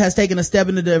Riley has taken a step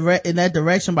in that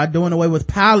direction by doing away with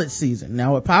pilot season.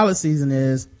 Now what pilot season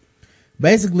is,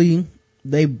 basically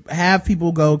they have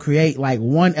people go create like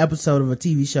one episode of a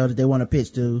TV show that they want to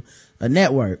pitch to a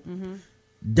network.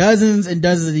 Dozens and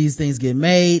dozens of these things get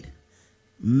made.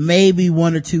 Maybe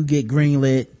one or two get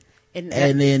greenlit.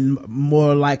 And then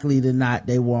more likely than not,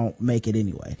 they won't make it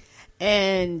anyway.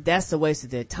 And that's a waste of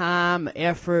their time,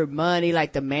 effort, money,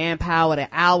 like the manpower, the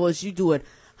hours. You do it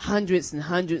hundreds and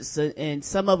hundreds, and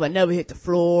some of them never hit the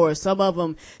floor. Some of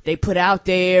them they put out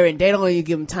there and they don't even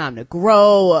give them time to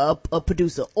grow or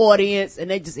produce an audience,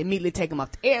 and they just immediately take them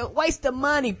off the air. Waste of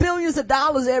money, billions of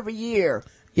dollars every year.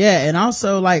 Yeah, and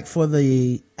also like for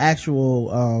the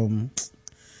actual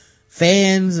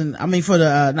fans, and I mean for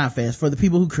the not fans, for the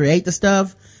people who create the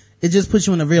stuff, it just puts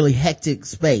you in a really hectic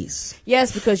space.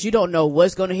 Yes, because you don't know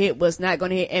what's going to hit, what's not going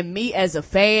to hit. And me as a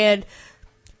fan,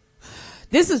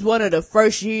 this is one of the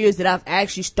first years that I've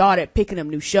actually started picking up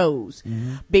new shows,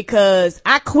 because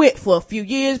I quit for a few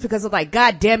years because I'm like,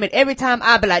 God damn it, every time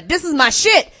I be like, this is my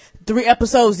shit, 3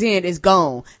 episodes in, it's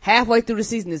gone. Halfway through the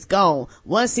season, it's gone.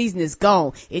 1 season is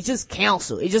gone. It's just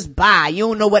canceled. It's just bye. You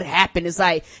don't know what happened. It's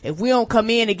like, if we don't come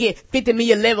in and get 50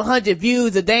 million, 1,100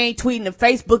 views, or they ain't tweeting and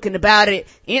Facebooking about it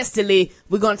instantly,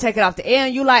 we're going to take it off the air.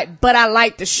 And you like, but I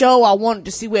liked the show. I wanted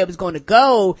to see where it was going to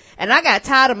go. And I got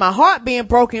tired of my heart being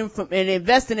broken from and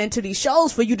investing into these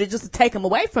shows for you to just take them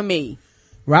away from me.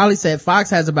 Riley said Fox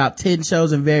has about 10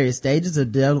 shows in various stages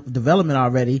of development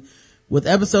already, with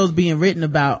episodes being written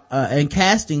about and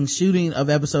casting, shooting of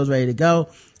episodes ready to go.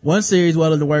 One series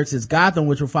well in the works is Gotham,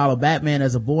 which will follow Batman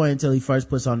as a boy until he first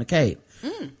puts on the cape.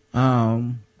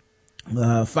 Fox's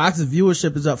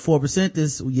viewership is up 4%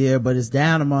 this year, but it's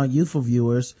down among youthful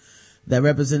viewers that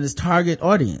represent its target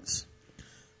audience.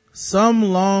 Some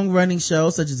long-running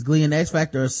shows such as Glee and X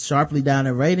Factor are sharply down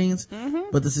in ratings,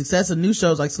 but the success of new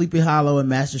shows like Sleepy Hollow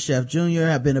and MasterChef Junior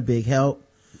have been a big help.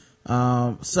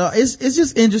 So it's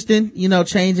just interesting,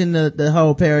 changing the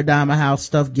whole paradigm of how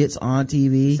stuff gets on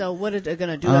TV. So what are they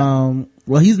gonna do? Well,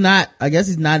 I guess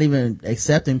he's not even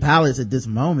accepting pilots at this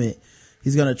moment.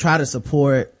 He's gonna try to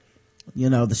support,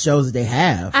 the shows that they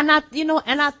have. And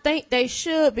I think they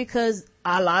should, because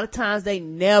a lot of times they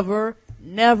never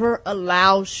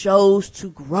allow shows to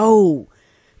grow.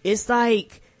 It's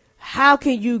like, how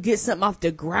can you get something off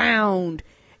the ground?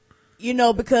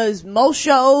 Because most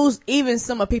shows, even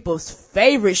some of people's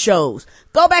favorite shows,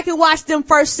 go back and watch them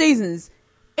first seasons.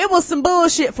 It was some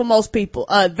bullshit for most people.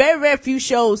 Very, very few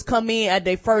shows come in at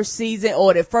their first season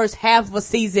or their first half of a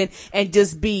season and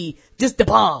just be the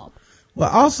bomb. Well,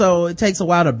 also, it takes a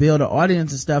while to build an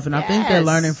audience and stuff, and I think they're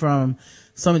learning from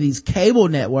some of these cable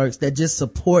networks that just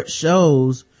support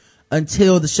shows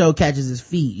until the show catches its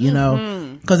feet,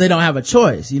 because they don't have a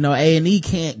choice. A&E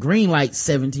can't greenlight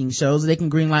 17 shows. They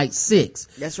can greenlight 6.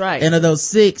 That's right. And of those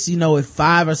 6, if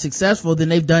 5 are successful, then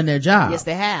they've done their job. Yes,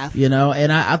 they have.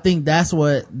 And I think that's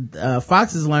what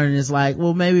Fox is learning, is like,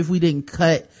 well, maybe if we didn't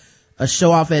cut a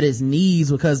show off at its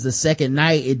knees because the second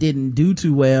night it didn't do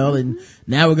too well, and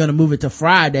now we're going to move it to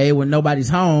Friday when nobody's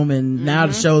home, and now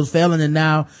the show's failing, and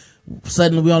now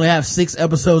suddenly we only have 6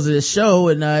 episodes of this show,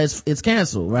 and it's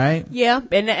canceled, right? Yeah,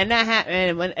 and that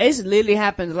happened when it literally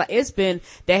happens. Like,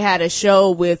 they had a show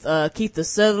with Keith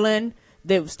Sutherland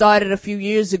that started a few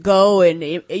years ago, and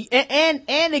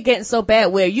it getting so bad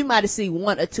where you might have seen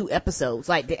 1 or 2 episodes,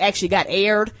 like they actually got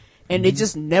aired, and it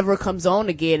just never comes on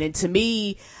again. And to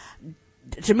me,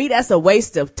 that's a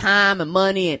waste of time and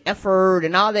money and effort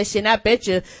and all that shit. And I bet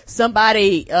you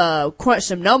somebody crunched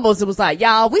some numbers. It was like,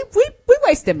 y'all, we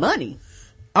wasting money.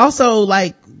 Also,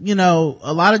 like,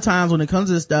 a lot of times when it comes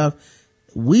to this stuff,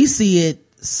 we see it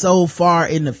so far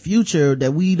in the future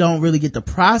that we don't really get to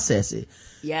process it.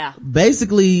 Yeah.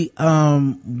 Basically,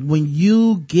 when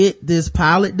you get this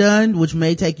pilot done, which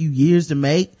may take you years to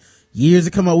make, years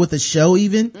to come up with a show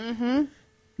even,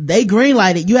 they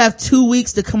greenlight it. You have 2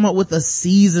 weeks to come up with a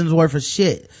season's worth of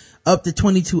shit, up to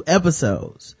 22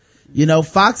 episodes.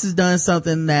 Fox has done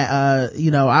something that,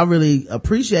 I really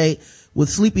appreciate. With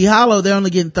Sleepy Hollow, they're only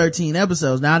getting 13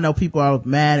 episodes. Now I know people are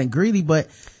mad and greedy, but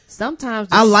sometimes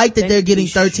I like that they're getting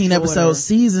 13 episode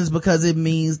seasons, because it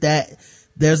means that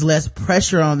there's less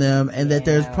pressure on them, and that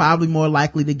there's probably more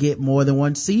likely to get more than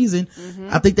one season.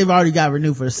 I think they've already got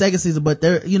renewed for the second season, but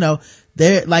they're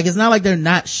like, it's not like they're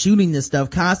not shooting this stuff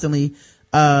constantly.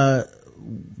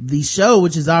 The show,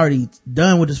 which is already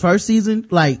done with its first season,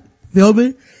 like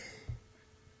filming,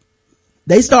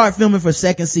 they start filming for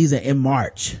second season in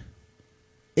March.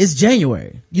 It's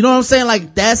January. You know what I'm saying?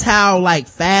 Like, that's how like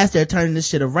fast they're turning this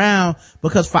shit around,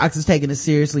 because Fox is taking it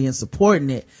seriously and supporting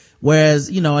it. Whereas,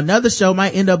 another show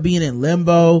might end up being in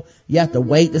limbo. You have to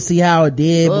wait to see how it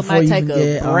did before you might can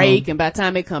take a break, and by the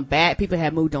time they come back, people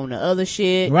have moved on to other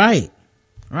shit. Right.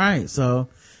 So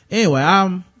anyway,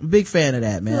 I'm a big fan of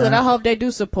that, man. Good. I hope they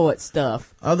do support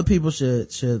stuff. Other people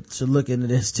should look into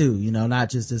this too, not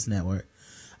just this network.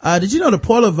 Did you know the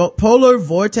polar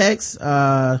vortex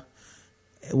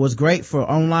was great for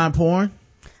online porn?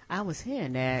 I was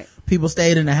hearing that. People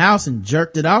stayed in the house and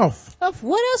jerked it off.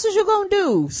 What else is you gonna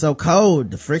do? So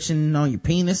cold, the friction on your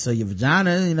penis or your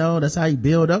vagina, that's how you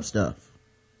build up stuff,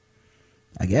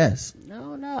 I guess.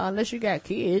 No, unless you got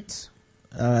kids.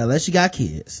 Unless you got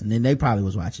kids, and then they probably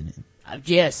was watching it.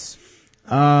 Yes.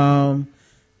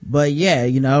 But yeah,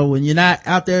 when you're not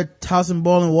out there tossing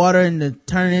boiling water and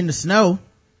turning into snow.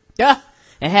 Yeah.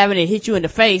 And having it hit you in the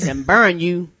face and burn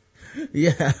you.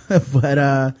 Yeah.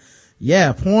 But,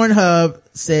 yeah, Pornhub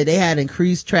said they had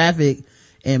increased traffic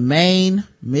in Maine,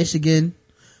 Michigan,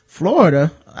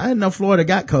 Florida. I didn't know Florida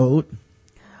got cold.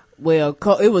 Well,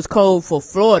 it was cold for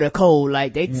Florida cold.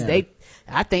 Like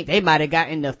I think they might have got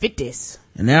in the 50s.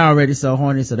 And they're already so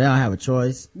horny, so they don't have a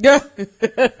choice. Yeah.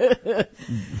 It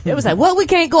was like, well, we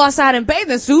can't go outside in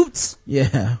bathing suits.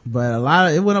 Yeah, but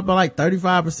it went up by like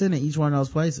 35% in each one of those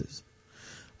places.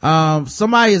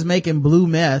 Somebody is making blue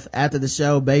meth after the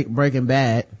show Breaking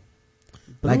Bad.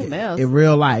 Blue meth? In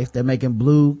real life, they're making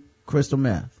blue crystal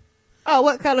meth. Oh,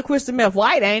 what color crystal meth?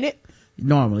 White, ain't it?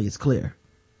 Normally it's clear.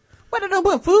 What, they don't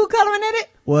put food coloring in it?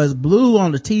 Well, it's blue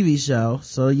on the TV show,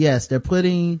 so yes, they're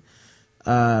putting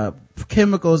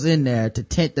chemicals in there to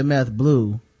tint the meth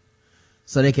blue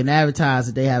so they can advertise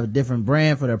that they have a different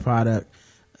brand for their product.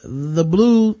 The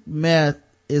blue meth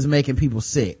is making people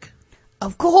sick.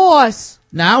 Of course.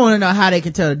 Now I want to know how they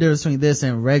can tell the difference between this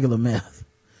and regular meth,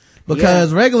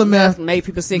 because regular meth make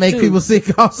people sick people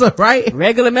sick also, right?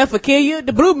 Regular meth will kill you,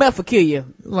 the blue meth will kill you.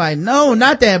 Like, no,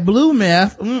 not that blue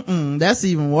meth. That's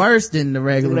even worse than the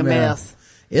regular meth.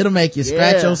 It'll make you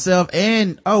scratch yourself,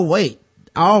 and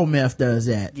all meth does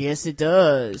that. Yes, it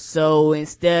does. So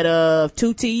instead of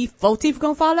 2 teeth, 4 teeth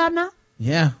gonna fall out now?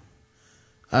 Yeah.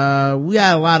 We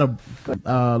had a lot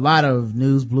of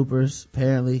news bloopers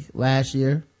apparently last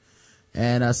year,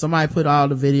 and somebody put all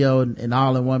the video in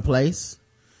all in one place.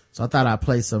 So I thought I'd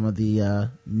play some of the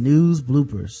news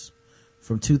bloopers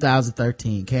from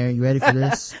 2013. Karen, you ready for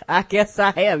this? I guess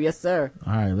I have, yes sir.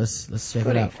 All right, let's check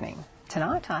it out. Good evening.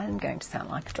 Tonight I am going to sound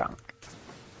like a drunk.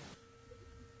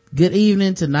 Good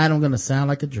evening. Tonight I'm going to sound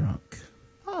like a drunk.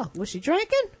 Oh, was she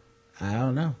drinking? I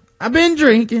don't know. I've been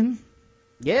drinking.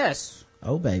 Yes.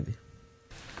 Oh, baby.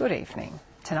 Good evening.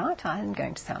 Tonight I am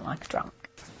going to sound like a drunk.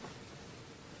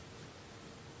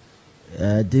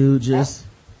 Dude just...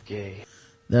 Gay.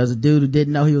 There was a dude who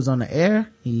didn't know he was on the air.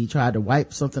 He tried to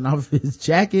wipe something off his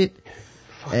jacket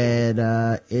and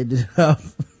ended up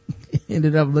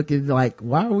looking like,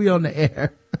 why are we on the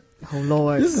air? Oh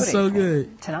Lord. This is so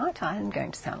good. Tonight I am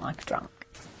going to sound like a drunk.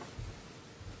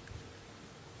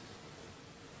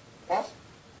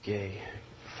 Gay.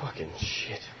 Fucking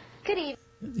shit. Good evening.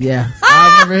 Yeah,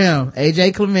 I remember him.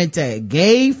 AJ Clemente.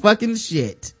 Gay fucking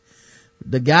shit.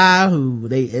 The guy who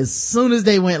as soon as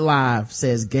they went live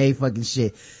says gay fucking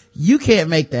shit. You can't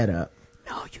make that up.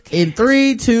 No, you can't. In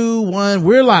 3, 2, 1,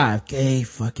 we're live. Gay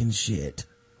fucking shit.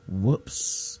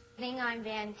 Whoops. I'm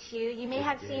Van Chu. You may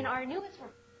have seen our newest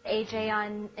AJ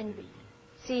on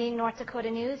NBC North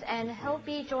Dakota News, and he'll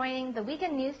be joining the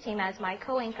weekend news team as my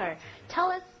co-anchor.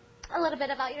 Tell us a little bit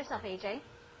about yourself, AJ.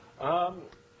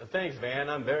 Thanks, Van.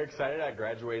 I'm very excited. I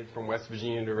graduated from West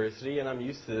Virginia University, and I'm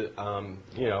used to,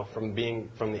 from being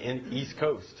from the East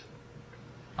Coast.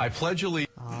 I pledge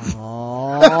allegiance.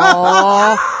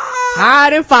 Oh,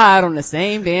 hired and fired on the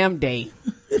same damn day.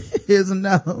 Here's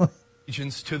another one.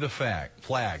 Allegiance to the flag.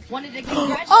 Wanted to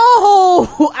congratulate.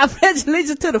 Oh, I pledge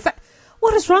allegiance to the flag.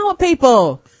 What is wrong with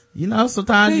people?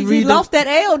 Sometimes you read. He lost that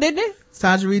L, didn't he?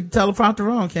 Sometimes you read the teleprompter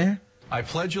wrong, Karen. I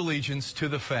pledge allegiance to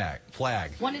the flag.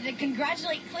 Wanted to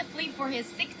congratulate Cliff Lee for his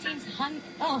 1600th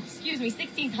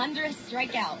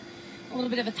strikeout. A little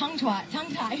bit of a tongue tie.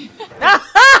 A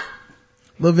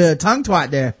little bit of tongue twat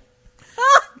there.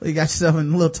 You got yourself a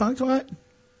little tongue twat?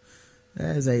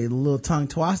 That is a little tongue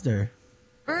twister.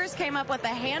 Brewers came up with a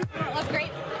handful of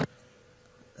great.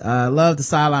 Love the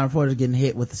sideline reporter getting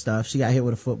hit with the stuff. She got hit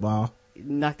with a football.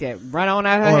 Knocked that right on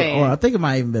out her hand. Or I think it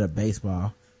might even been a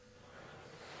baseball.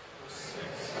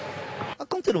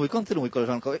 Continue,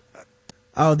 koleżanko.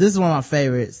 Oh, this is one of my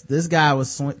favorites. This guy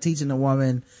was teaching the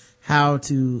woman how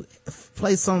to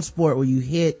play some sport where you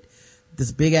hit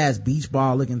this big ass beach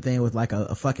ball looking thing with like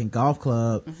a fucking golf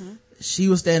club. Mm-hmm. She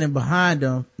was standing behind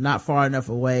him, not far enough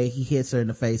away. He hits her in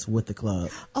the face with the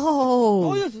club.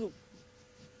 Oh, yes.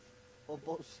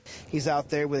 He's out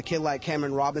there with a kid like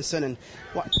Cameron Robinson and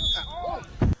what?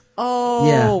 Oh.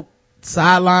 Yeah.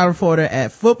 Sideline reporter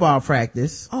at football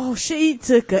practice. Oh, she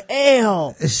took a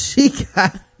L. She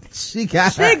got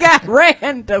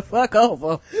ran the fuck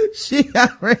over. She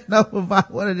got ran over by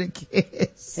one of the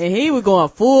kids. And he was going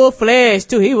full fledged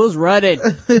too. He was running.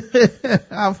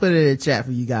 I'll put it in the chat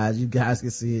for you guys. You guys can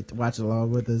see it. Watch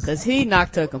along with us. Cause he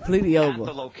knocked her completely over.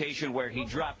 The location where he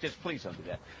dropped his police under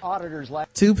that. Auditors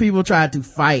left. Two people tried to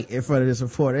fight in front of this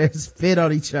reporter. Spit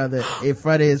on each other in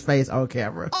front of his face on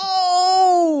camera.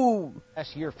 Oh!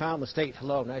 Last year found the state.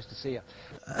 Hello, nice to see you.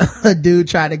 A dude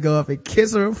tried to go up and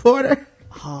kiss a reporter.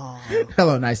 Oh.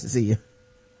 Hello, nice to see you.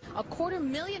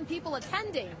 250,000 people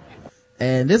attending.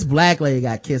 And this black lady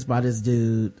got kissed by this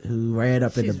dude who ran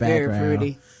up in the background. Very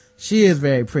pretty. She is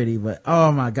very pretty, but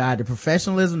oh my god, the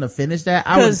professionalism to finish that.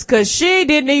 Cause she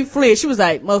didn't even flinch. She was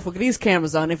like, motherfucker, these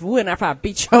cameras on. If it wouldn't, I'd probably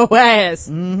beat your ass.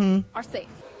 Mm-hmm. Are safe.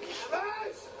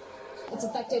 It's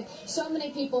affected so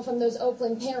many people, from those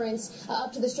Oakland parents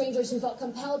up to the strangers who felt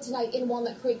compelled tonight in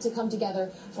Walnut Creek to come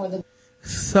together for the.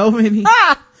 So many.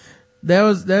 There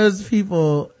was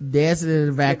people dancing in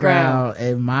the background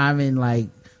and miming like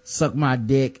 "suck my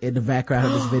dick" in the background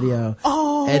of this video.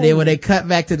 Oh. And then when they cut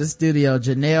back to the studio,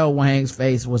 Janelle Wang's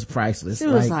face was priceless. She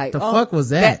was like, the fuck was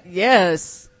that?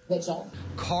 Yes.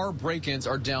 Car break-ins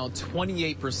are down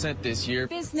 28% this year.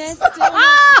 Business still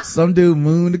Some dude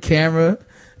mooned the camera.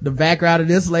 The background of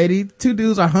this lady, two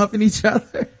dudes are humping each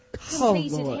other.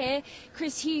 completed here.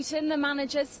 Chris Houghton, the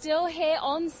manager, still here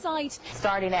on site.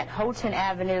 Starting at Houghton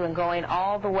Avenue and going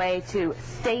all the way to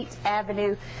State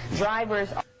Avenue. Drivers.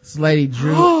 This lady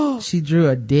drew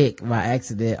a dick by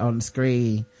accident on the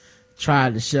screen,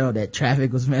 trying to show that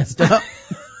traffic was messed up.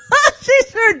 She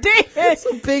sure did.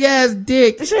 Some big ass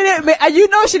dick. She didn't mean,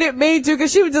 she didn't mean to,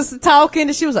 because she was just talking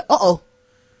and she was like, uh-oh.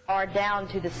 Are down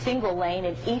to the single lane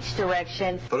in each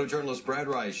direction. Photojournalist Brad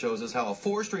Rice shows us how a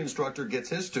forestry instructor gets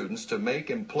his students to make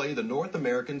and play the North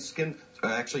American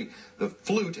the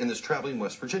flute in this traveling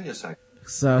West Virginia section.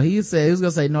 So he was going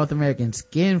to say North American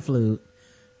skin flute.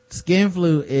 Skin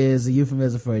flute is a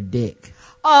euphemism for a dick.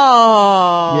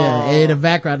 Oh. Yeah, and in the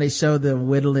background they show them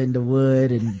whittling the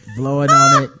wood and blowing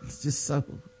on it. It's just so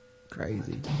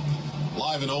crazy.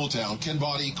 Live in Old Town, Ken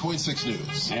Body, Coin 6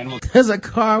 News. There's a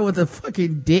car with a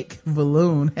fucking dick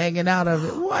balloon hanging out of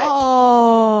it. What?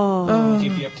 Oh.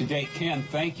 Keep you up to date, Ken.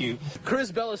 Thank you.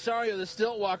 Chris Belisario, the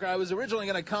stilt walker. I was originally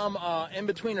going to come in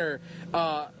between her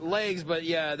legs, but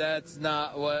yeah, that's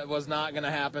not what was not going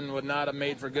to happen. Would not have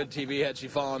made for good TV had she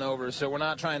fallen over. So we're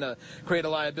not trying to create a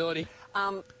liability.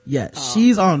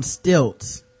 She's on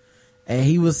stilts, and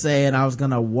he was saying I was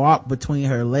going to walk between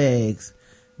her legs.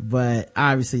 But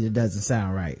obviously it doesn't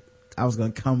sound right. I was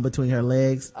going to come between her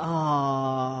legs.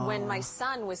 Oh. When my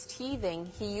son was teething,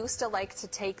 he used to like to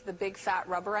take the big fat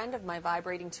rubber end of my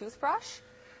vibrating toothbrush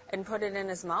and put it in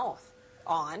his mouth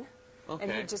on. Okay.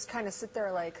 And he'd just kind of sit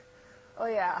there like, oh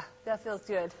yeah, that feels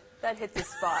good. That hit the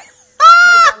spot.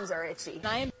 My gums are itchy.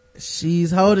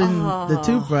 She's holding the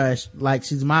toothbrush like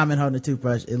she's miming holding the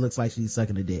toothbrush. It looks like she's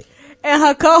sucking a dick. And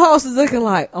her co-host is looking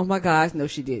like, oh my gosh, no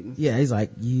she didn't. Yeah, he's like,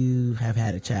 you have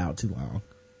had a child too long.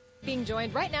 Being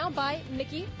joined right now by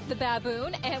Mickey the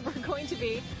baboon, and we're going to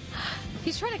be,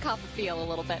 he's trying to cop a feel a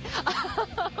little bit,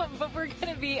 but we're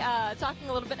going to be talking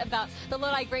a little bit about the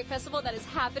Lodi Grape Festival that is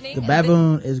happening. The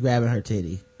baboon is grabbing her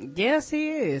titty. Yes, he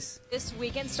is. This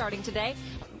weekend, starting today.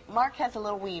 Mark has a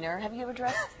little wiener. Have you ever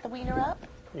dressed the wiener up?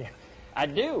 Yeah, I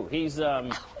do. He's What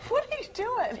are you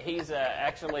doing? He's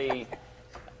actually.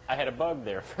 I had a bug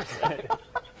there for a second.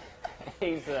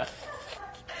 He's I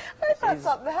thought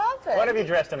something happened. What have you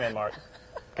dressed him in, Mark?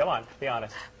 Come on, be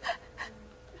honest.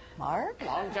 Mark?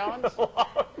 Long Johns?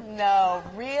 No,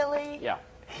 really? Yeah.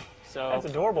 So that's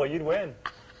adorable. You'd win.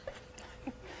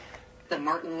 The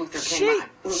Martin Luther King.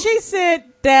 She said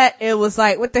that it was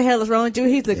like, what the hell is wrong with you?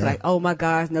 He's looking like, oh my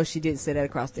gosh, no, she didn't say that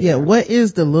across the air. What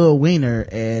is the little wiener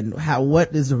and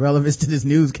what is the relevance to this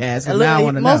newscast? And now I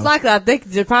want to know. Most likely, I think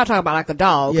they're probably talking about like a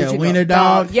dog. Yeah, wiener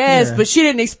dog. Yes, yeah. But she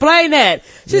didn't explain that.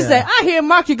 She said, I hear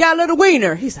Mark, you got a little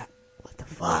wiener. He's like, what the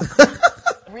fuck?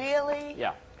 Really?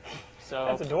 Yeah. So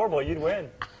that's adorable. You'd win.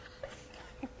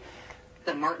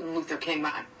 the Martin Luther King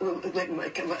monument.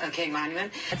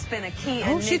 It's been a key.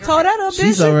 Oh, she tore that up,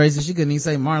 She's so racist she couldn't even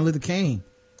say Martin Luther King.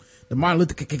 The Martin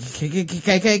Luther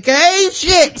KKK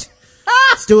shit.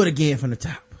 Let's do it again from the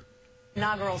top.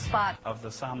 Inaugural spot Of the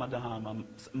Samadama,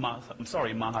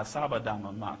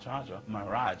 Mahasabadama Machaja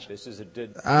Maharaj. This is a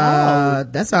good.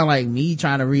 That sounds like me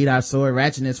trying to read our sword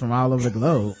ratchetness from all over the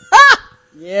globe.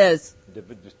 Yes.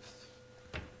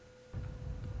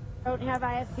 Don't have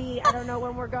IFB. I don't know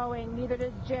when we're going. Neither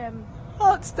does Jim.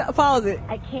 Oh, stop, pause it.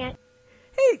 I can't.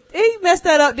 He messed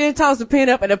that up, then tossed the pen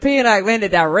up, and the pen like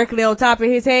landed directly on top of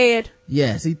his head.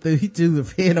 Yes, he threw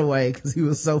the pen away because he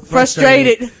was so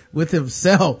Frustrated with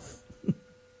himself.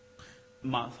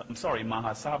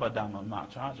 Mahasabadama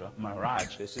Machaja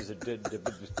Maharaj. This is a good. Don't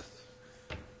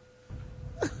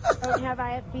have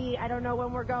IFB. I don't know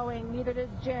when we're going. Neither does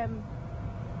Jim.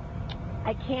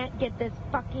 I can't get this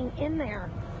fucking in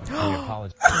there. I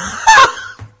apologize.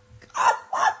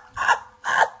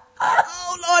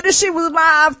 Oh Lord, this shit was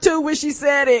live too when she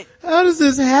said it. How does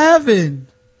this happen?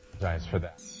 Apologize for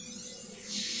that.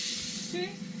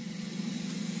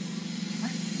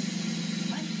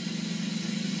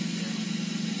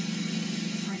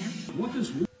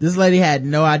 This lady had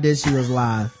no idea she was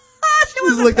live. She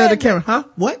just looked at the camera. Huh?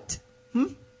 What?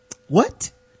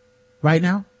 What? Right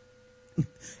now?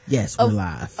 Yes, we're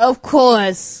live. Of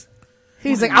course.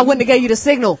 He's like, I wouldn't have gave you the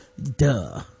signal.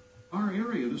 Duh. Our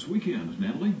area this weekend,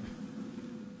 Natalie.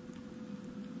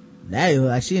 Now you look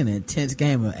like she in an intense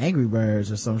game of Angry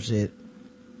Birds or some shit.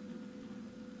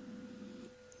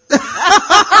 Now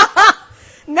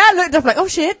I looked up like, oh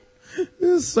shit.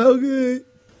 It's so good.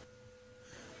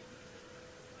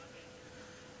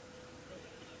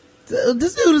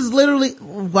 This dude is literally,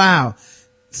 wow.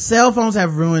 Cell phones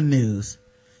have ruined news.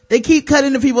 They keep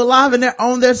cutting the people live and they're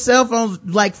on their cell phones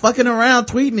like fucking around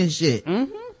tweeting and shit.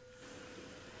 Mm-hmm.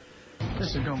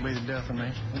 This is gonna be the death of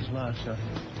me. This live stuff.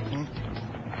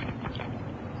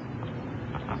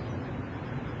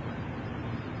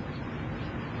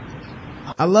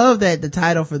 I love that the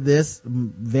title for this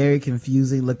very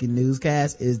confusing looking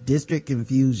newscast is District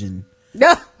Confusion.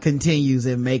 Continues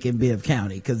in Macon Bibb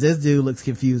County, because this dude looks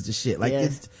confused as shit. Like,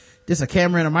 it's just a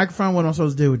camera and a microphone. What am I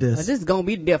supposed to do with this? This is gonna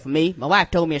be the death of me. My wife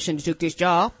told me I shouldn't have took this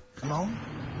job. Come on.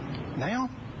 Now?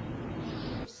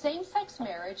 Same-sex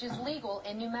marriage is legal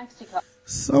in New Mexico.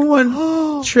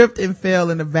 Someone tripped and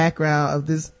fell in the background of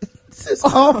this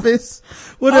office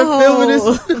where they're filming this.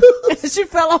 And she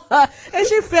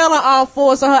fell on all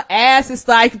fours, so her ass is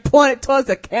like pointed towards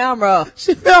the camera.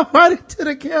 She fell right into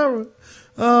the camera.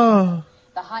 Oh.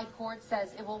 The High Court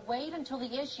says it will wait until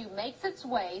the issue makes its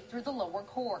way through the lower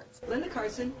courts. Linda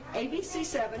Carson,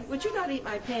 ABC7, would you not eat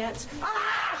my pants?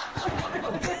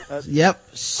 Yep,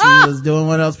 she was doing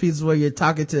one of those pieces where you're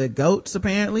talking to goats,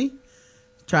 apparently.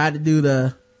 Tried to do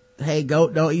the, hey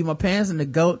goat, don't eat my pants, and the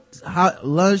goat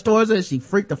lunged towards her and she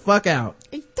freaked the fuck out.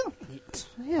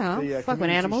 Yeah, fuck with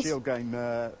animals. Shield game,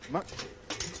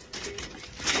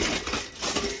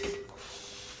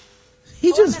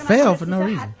 He just fell for no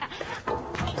reason.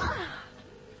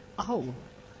 Oh.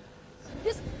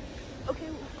 Okay.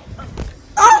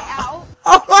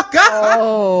 Oh my god.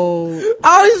 Oh.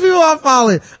 All these people are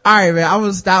falling. Alright, man, I'm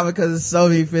gonna stop it because it's so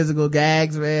many physical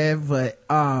gags, man, but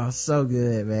so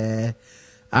good, man.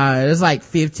 There's like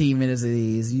 15 minutes of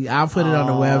these. I'll put it on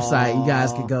the website. You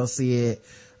guys can go see it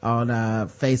on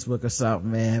Facebook or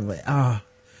something, man, but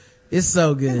it's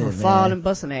so good, man. Falling,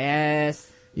 busting their ass.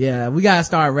 Yeah, we gotta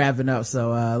start wrapping up,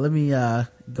 so let me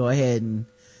go ahead and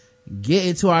get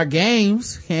into our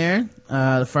games, Karen.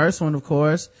 The first one, of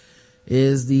course,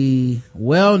 is the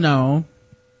well-known,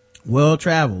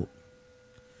 well-traveled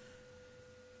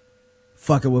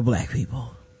Fucking with Black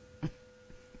People.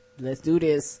 Let's do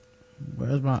this.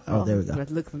 Where's my there we go. Let's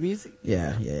look for music.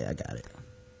 Yeah, I got it.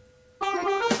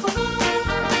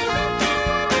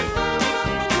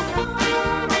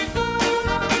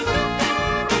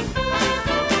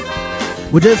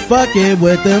 We're just fucking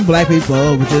with them black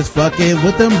people. We're just fucking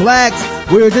with them blacks.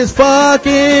 We're just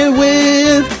fucking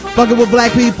with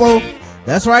black people.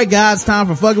 That's right, guys. It's time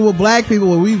for Fucking with Black People,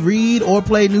 where we read or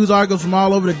play news articles from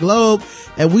all over the globe,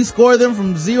 and we score them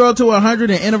from 0 to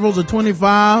 100 in intervals of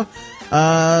 25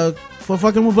 for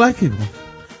Fucking with Black People.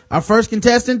 Our first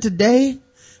contestant today,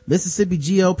 Mississippi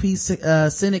GOP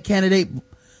Senate candidate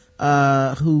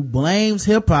who blames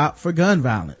hip-hop for gun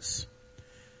violence.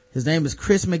 His name is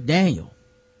Chris McDaniel.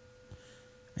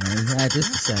 And he had this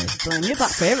to say. Blame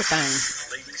hip-hop for everything.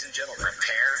 Ladies and gentlemen,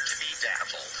 prepare to be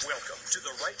dazzled. Welcome to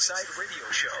the right Side Radio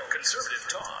Show. Conservative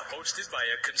talk, hosted by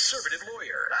a conservative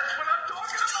lawyer. That's what I'm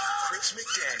talking about. Chris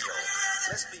McDaniel.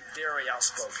 Let's be very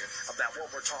outspoken about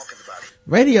what we're talking about.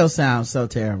 Radio sounds so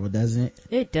terrible, doesn't it?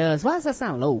 It does. Why does that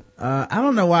sound low? I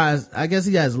don't know why. I guess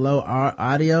he has low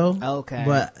audio. Okay.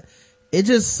 But it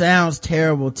just sounds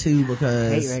terrible too,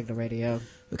 because I hate regular radio.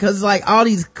 Because like all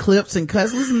these clips and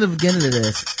cuts. Listen to the beginning of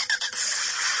this.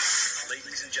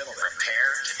 Ladies and gentlemen,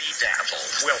 prepare to be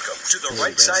dazzled. Welcome to the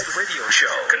Right Side Radio Show.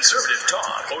 Conservative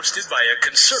talk, hosted by a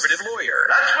conservative lawyer.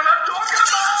 That's what I'm talking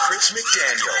about. Chris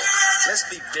McDaniel. Let's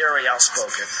be very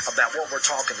outspoken about what we're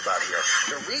talking about here.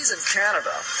 The reason Canada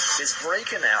is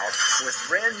breaking out with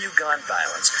brand new gun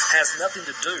violence has nothing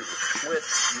to do with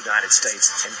the United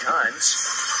States and guns.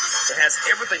 It has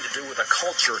everything to do with a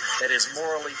culture that is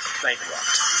morally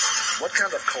bankrupt. What kind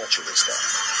of culture is that?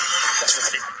 That's what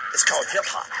it's called,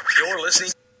 hip-hop. You're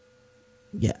listening.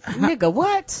 Yeah. Nigga,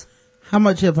 what? How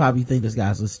much hip-hop you think this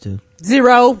guy's listen to?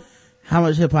 0. How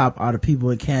much hip-hop are the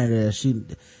people in Canada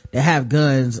that have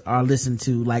guns are listening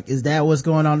to? Like, is that what's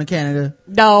going on in Canada?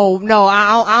 No,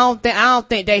 I don't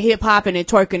think they hip-hopping and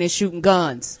twerking and shooting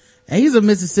guns. And he's a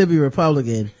Mississippi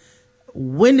Republican.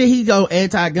 When did he go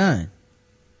anti-gun?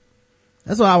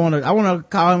 That's what I want to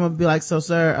call him and be like, so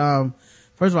sir,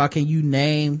 first of all, can you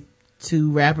name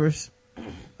 2 rappers?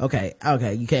 Okay,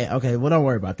 you can't. Okay, well, don't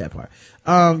worry about that part.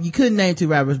 You couldn't name 2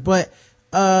 rappers, but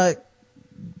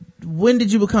when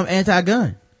did you become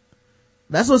anti-gun?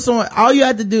 That's what all you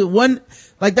had to do.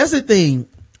 That's the thing.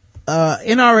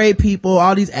 NRA people,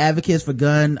 all these advocates for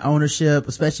gun ownership,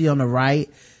 especially on the right,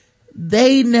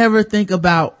 they never think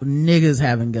about niggas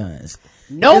having guns.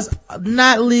 Nope. It's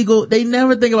not legal. They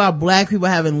never think about black people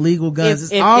having legal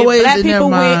guns. If always black in their people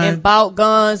mind. went and bought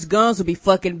guns would be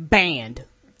fucking banned.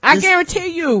 I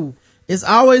guarantee you. It's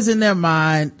always in their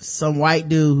mind some white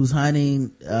dude who's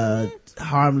hunting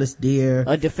harmless deer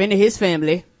or defending his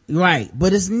family. Right.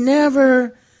 But it's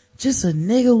never just a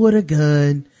nigga with a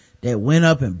gun that went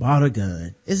up and bought a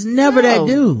gun. It's never that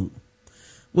dude.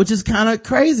 Which is kind of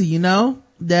crazy, you know?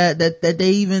 That they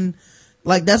even,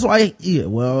 like, that's why,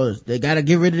 they gotta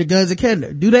get rid of the guns in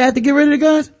Canada. Do they have to get rid of the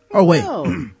guns? Oh, wait.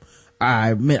 No.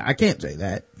 I admit, I can't say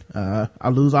that.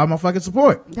 I'll lose all my fucking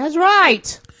support. That's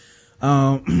right.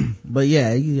 But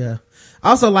yeah. I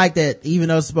also like that even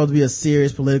though it's supposed to be a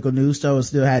serious political news show, it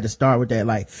still had to start with that,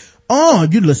 like, oh,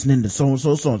 you listening to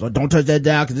so-and-so. Don't touch that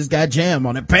dial because this got jam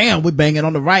on it. Bam, we banging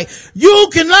on the right. You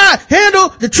cannot handle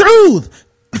the truth.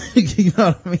 You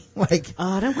know what I mean? Like,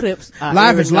 them clips.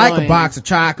 Life is like a box of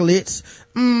chocolates.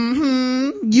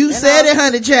 You said it,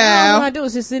 honey child. All I do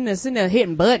is just sitting there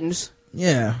hitting buttons.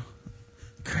 Yeah.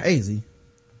 Crazy.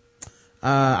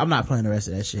 I'm not playing the rest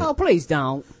of that shit. Oh, please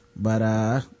don't. But,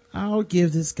 I'll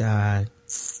give this guy.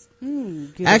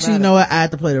 Actually, you know what? I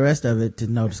have to play the rest of it to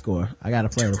know the score. I gotta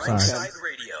play it. I'm sorry. A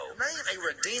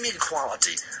redeeming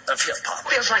quality of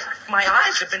hip-hop. Feels like my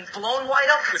eyes have been blown wide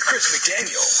open. With Chris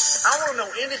McDaniel. I don't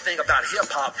know anything about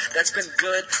hip-hop that's been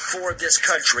good for this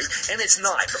country, and it's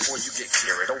not before you get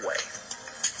carried away.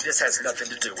 This has nothing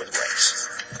to do with race.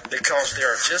 Because there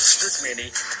are just as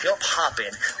many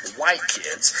hip-hopping white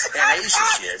kids and Asian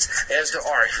kids as there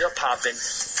are hip-hopping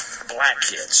black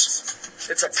kids.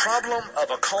 It's a problem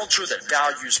of a culture that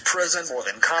values prison more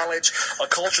than college, a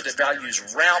culture that values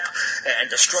rap and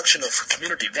destruction of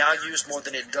community values more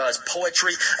than it does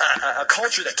poetry, a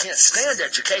culture that can't stand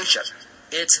education.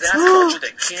 It's that culture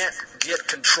that can't get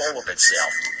control of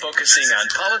itself. Focusing on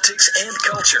politics and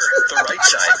culture, the right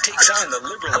side takes on the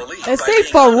liberal elite by being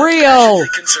for real.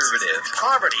 Conservative.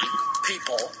 Poverty,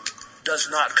 people, does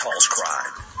not cause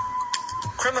crime.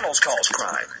 Criminals cause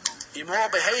crime.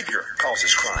 Immoral behavior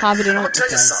causes crime. I'm going to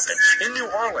tell you something. In New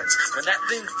Orleans, when that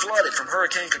thing flooded from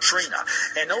Hurricane Katrina,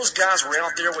 and those guys were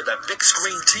out there with the big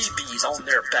screen TVs on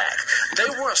their back,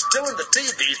 they weren't stealing the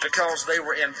TVs because they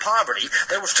were in poverty.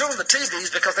 They were stealing the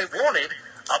TVs because they wanted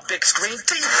a big screen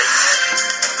TV.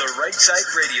 The Right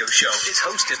Side Radio Show is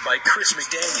hosted by Chris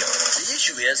McDaniel. The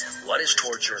issue is, what is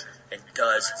torture and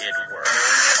does it work?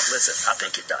 Listen, I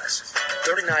think it does.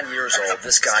 39 years old,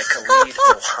 this guy, Khalid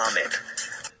Mohammed.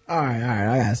 All right.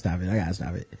 I gotta stop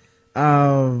it.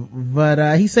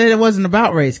 But he said it wasn't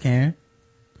about race, Karen.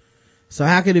 So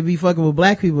how could it be fucking with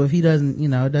black people if he doesn't,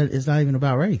 it's not even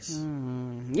about race?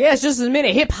 Yeah, it's just as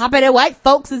many hip-hopping white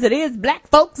folks as it is black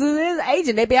folks as it is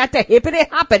Asian. They be out there hipping and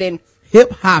hopping.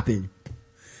 Hip-hopping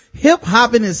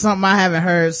is something I haven't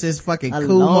heard since fucking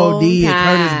Kool Moe Dee and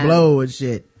Curtis Blow and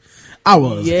shit. I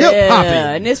was hip-hopping.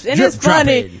 And it's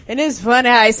funny. And it's funny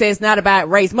how he says it's not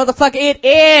about race. Motherfucker, it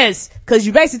is. Cause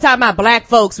you basically talking about black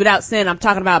folks without saying I'm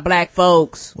talking about black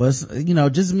folks. Well, it's,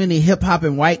 just as many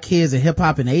hip-hopping white kids and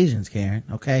hip-hopping Asians, Karen.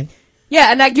 Okay. Yeah,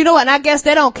 and like, you know what? And I guess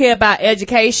they don't care about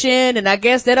education, and I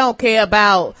guess they don't care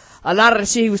about a lot of the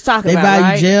shit he was talking about, They value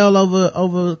right? jail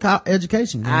over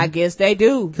education. Man. I guess they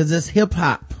do. Cause it's hip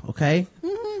hop, okay?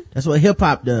 Mm-hmm. That's what hip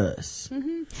hop does.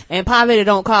 Mm-hmm. And poverty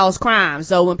don't cause crime.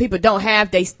 So when people don't have,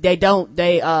 they steal.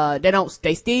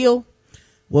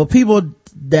 Well, people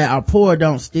that are poor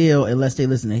don't steal unless they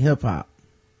listen to hip hop.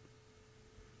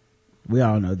 We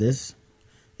all know this.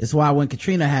 It's why when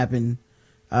Katrina happened,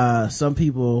 some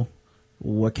people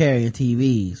were carrying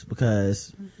TVs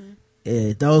because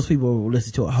those people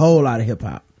listen to a whole lot of hip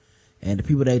hop. And the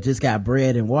people that just got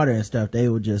bread and water and stuff, they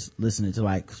were just listening to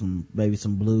like maybe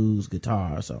some blues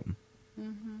guitar or something.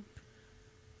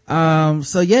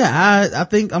 So yeah, I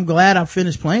think I'm glad I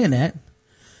finished playing that.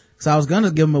 So I was gonna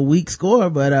give him a weak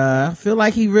score, but I feel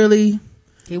like he went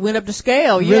up the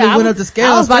scale. Went up the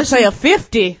scale. I was about to say a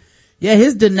 50. Yeah,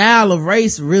 his denial of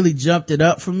race really jumped it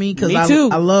up for me, cause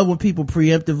I love when people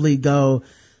preemptively go,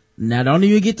 now don't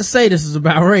even get to say this is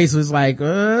about race. It's like,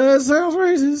 it sounds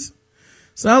racist.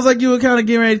 Sounds like you were kind of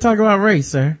getting ready to talk about race,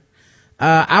 sir.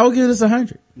 I would give this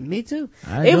 100. Me too.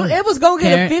 It was gonna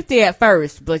get a 50 at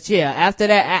first, but yeah, after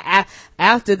that,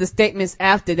 after the statements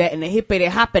after that and the hippity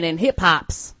hopping and hip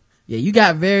hops. Yeah, you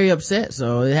got very upset,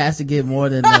 so it has to get more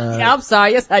than, I'm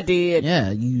sorry. Yes, I did. Yeah,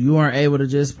 you weren't able to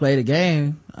just play the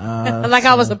game. Like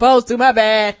I was supposed to, my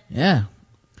bad. Yeah.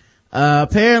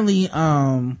 Apparently,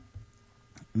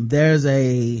 there's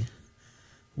a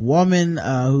woman,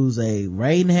 who's a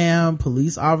Raynham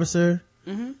police officer.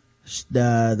 Mm-hmm.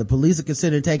 The police are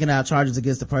considering taking out charges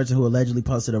against the person who allegedly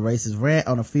posted a racist rant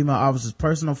on a female officer's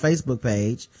personal Facebook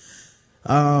page.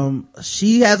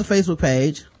 She has a Facebook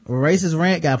page. A racist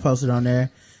rant got posted on there.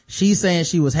 She's saying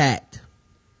she was hacked.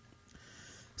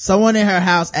 Someone in her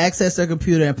house accessed her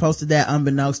computer and posted that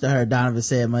unbeknownst to her, Donovan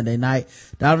said Monday night.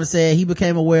 Donovan said he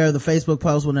became aware of the Facebook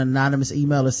post when an anonymous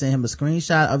emailer sent him a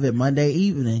screenshot of it Monday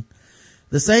evening.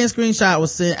 The same screenshot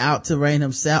was sent out to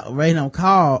Raynham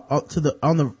call to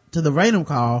the Raynham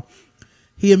call.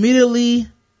 He immediately,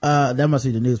 that must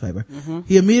be the newspaper. Mm-hmm.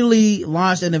 He immediately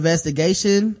launched an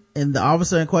investigation, and the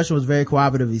officer in question was very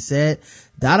cooperative, he said.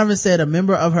 Donovan said a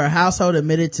member of her household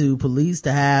admitted to police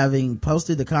to having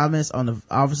posted the comments on the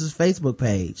officer's Facebook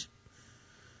page.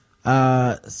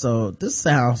 So this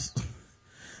sounds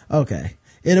okay.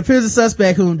 It appears the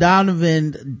suspect, whom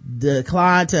Donovan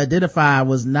declined to identify,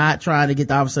 was not trying to get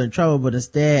the officer in trouble, but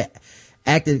instead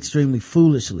acted extremely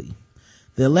foolishly.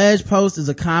 The alleged post is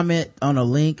a comment on a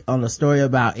link on a story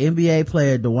about NBA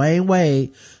player Dwayne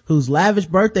Wade, whose lavish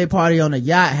birthday party on a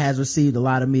yacht has received a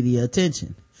lot of media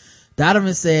attention.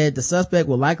 Donovan said the suspect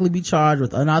will likely be charged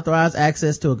with unauthorized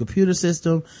access to a computer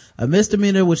system, a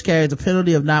misdemeanor which carries a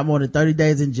penalty of not more than 30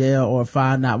 days in jail or a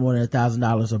fine not more than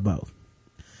 $1,000 or both.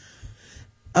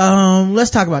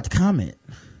 Let's talk about the comment,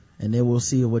 and then we'll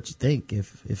see what you think,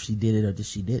 if she did it or if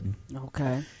she didn't.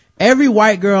 Okay. Every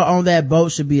white girl on that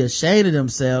boat should be ashamed of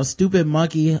themselves, stupid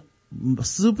money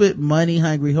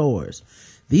hungry whores.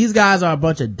 These guys are a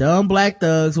bunch of dumb black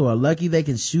thugs who are lucky they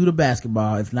can shoot a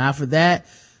basketball. If not for that,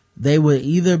 they would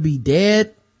either be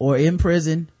dead or in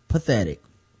prison. Pathetic.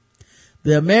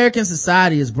 The American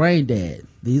society is brain dead.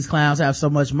 These clowns have so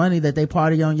much money that they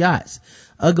party on yachts,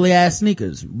 ugly ass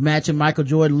sneakers, matching Michael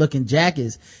Jordan looking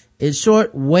jackets. In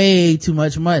short, way too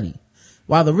much money.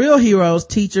 While the real heroes,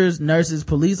 teachers, nurses,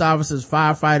 police officers,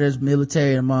 firefighters,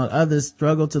 military, and among others,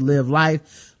 struggle to live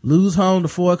life, lose home to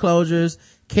foreclosures,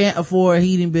 can't afford a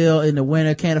heating bill in the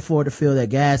winter, can't afford to fill their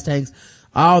gas tanks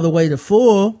all the way to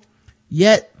full,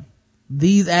 yet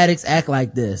these idiots act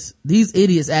like this.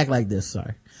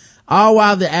 Sorry. All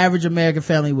while the average American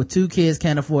family with 2 kids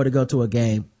can't afford to go to a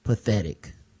game.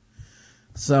 Pathetic.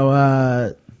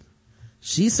 So,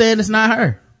 she's saying it's not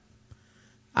her.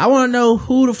 I want to know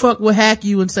who the fuck would hack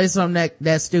you and say something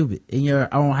that stupid in your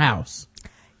own house.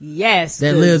 Yes.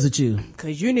 That lives with you.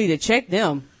 Cause you need to check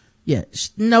them. Yeah.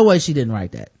 No way she didn't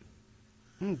write that.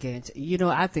 Okay. You know,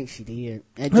 I think she did.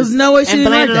 There's no way she didn't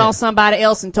write that. And blamed it on somebody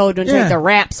else and told them to take the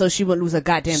rap so she wouldn't lose her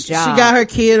goddamn job. She got her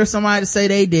kid or somebody to say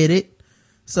they did it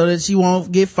so that she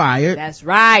won't get fired. That's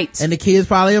right. And the kid's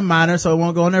probably a minor, so it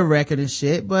won't go on their record and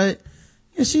shit, but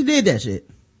yeah, she did that shit.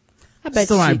 I bet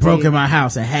somebody broke in my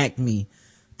house and hacked me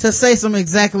to say some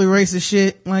exactly racist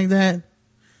shit like that.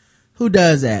 Who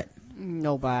does that?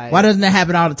 Nobody. Why doesn't that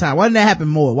happen all the time? Why doesn't that happen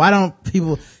more? Why don't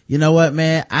people, you know what,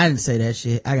 man? I didn't say that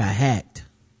shit. I got hacked.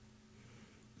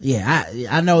 Yeah,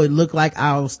 I know it looked like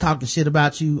I was talking shit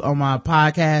about you on my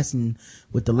podcast and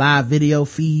with the live video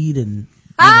feed and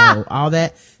you know, all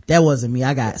that. That wasn't me.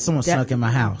 I got someone snuck in my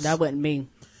house. That wasn't me.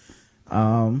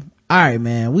 All right,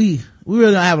 man. We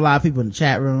really don't have a lot of people in the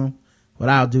chat room. But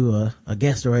I'll do a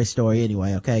guest array story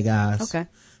anyway, okay guys? Okay.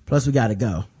 Plus we gotta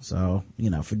go. So,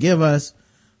 forgive us,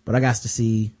 but I got to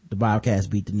see the Bobcats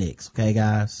beat the Knicks, okay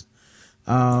guys?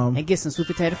 And get some sweet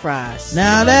potato fries.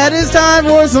 Now that it's time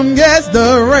for some guess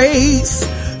the race.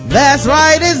 That's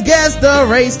right, it's guess the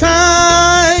race time.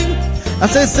 I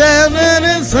said 7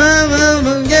 and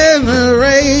 7 guess the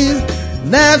race.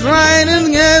 That's right, it's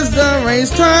guess the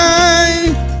race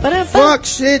time. Fuck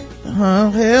shit.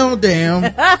 Hell damn.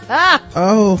 The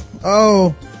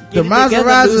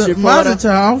Maserati.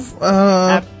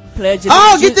 I pledge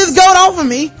get this goat off of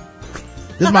me.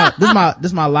 This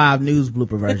is my live news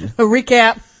blooper version. A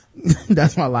recap.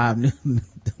 That's my live news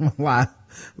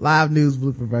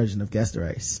blooper version of Guess the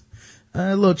Race.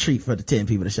 A little treat for the 10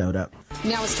 people that showed up.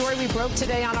 Now, a story we broke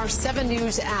today on our 7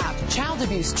 News app. Child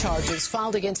abuse charges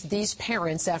filed against these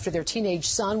parents after their teenage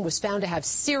son was found to have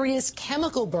serious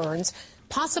chemical burns,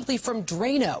 possibly from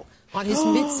Drano, on his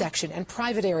midsection and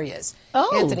private areas.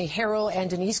 Anthony Harrell and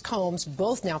Denise Combs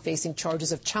both now facing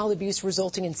charges of child abuse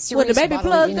resulting in serious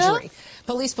bodily injury. Up?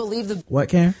 Police believe the... What,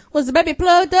 Karen? Was the baby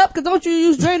plugged up? Because don't you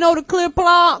use Drano to clear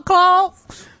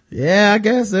cloth? Yeah, I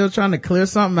guess they were trying to clear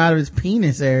something out of his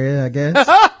penis area, I guess.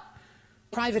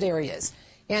 Private areas.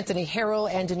 Anthony Harrell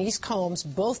and Denise Combs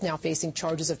both now facing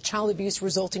charges of child abuse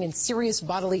resulting in serious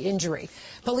bodily injury.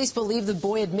 Police believe the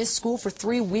boy had missed school for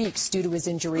 3 weeks due to his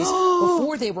injuries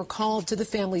before they were called to the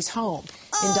family's home.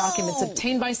 In documents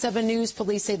obtained by 7 News,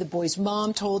 police say the boy's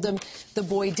mom told them the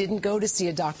boy didn't go to see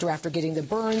a doctor after getting the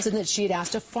burns and that she had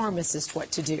asked a pharmacist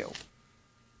what to do.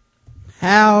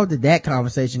 How did that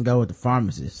conversation go with the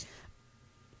pharmacist?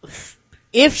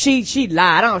 If she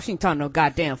lied, she ain't talking no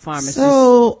goddamn pharmacist.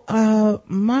 So,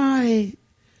 my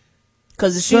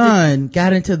son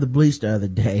got into the bleach the other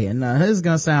day, and this is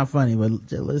gonna sound funny, but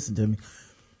just listen to me.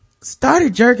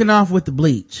 Started jerking off with the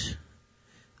bleach.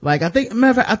 Like, I think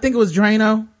it was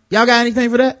Drano. Y'all got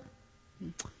anything for that?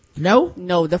 No,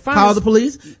 the pharmacist. Call the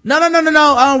police? No.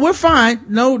 We're fine.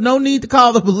 No need to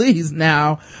call the police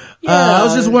now. Yeah. I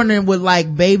was just wondering, would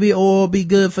like baby oil be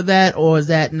good for that, or is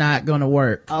that not gonna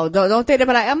work? Oh, don't think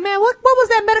about it. Man, what was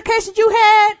that medication you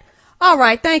had? All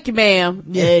right, thank you, ma'am.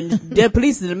 Yeah. And the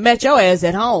police have met your ass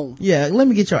at home. Yeah, let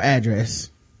me get your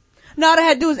address. No, all they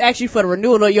had to do is ask you for the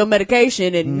renewal of your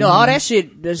medication, and all that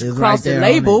shit just across the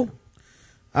label.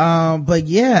 But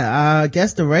yeah, I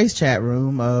guess the race chat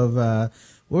room of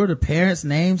what were the parents'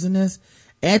 names in this?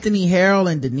 Anthony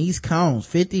Harrell and Denise Combs,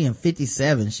 50 and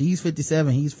 57. She's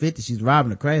 57, he's 50. She's robbing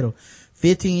the cradle.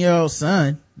 15-year-old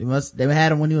son. They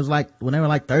had him when they were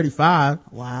like 35.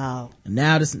 Wow. And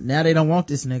now they don't want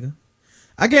this nigga.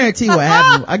 I guarantee what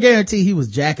happened. I guarantee he was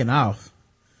jacking off.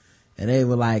 And they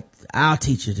were like, I'll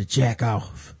teach you to jack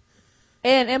off.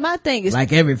 And my thing is,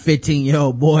 like every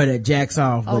 15-year-old boy that jacks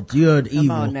off, but you're the evil.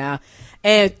 Come on now.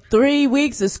 And 3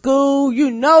 weeks of school,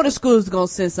 the school's gonna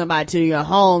send somebody to your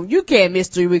home. You can't miss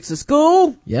 3 weeks of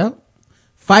school. Yep.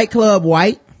 Fight Club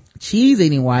white. Cheese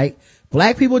eating white.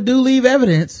 Black people do leave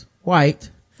evidence white.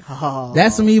 Oh.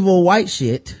 That's some evil white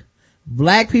shit.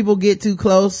 Black people get too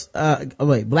close.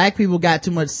 Black people got too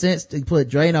much sense to put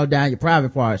Drano down your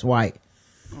private parts white.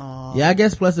 Oh. Yeah, I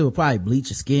guess plus it would probably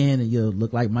bleach your skin and you'll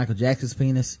look like Michael Jackson's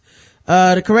penis.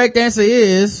 The correct answer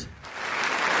is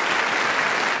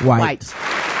white.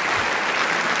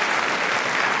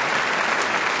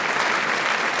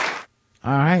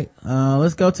 All right.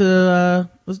 Let's go to,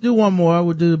 let's do one more.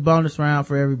 We'll do the bonus round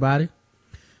for everybody.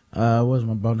 Where's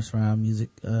my bonus round music,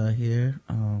 here?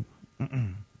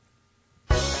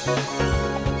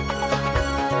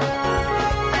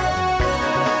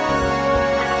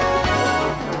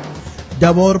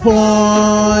 Double the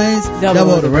points,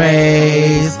 double the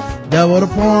raise, double the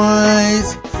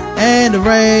points, and the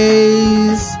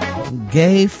raise.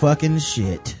 Gay fucking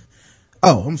shit.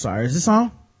 Oh, I'm sorry. Is this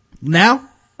on? Now?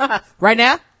 Right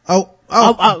now?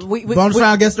 Bonus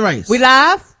round gets the race. We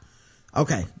live?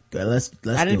 Okay, good. Let's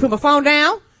I didn't put my phone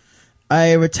down.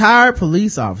 A retired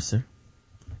police officer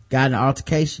got in an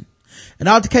altercation. An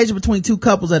altercation between two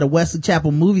couples at a Wesley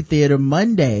Chapel movie theater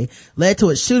Monday led to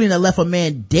a shooting that left a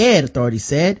man dead, authorities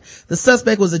said. The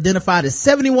suspect was identified as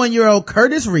 71-year-old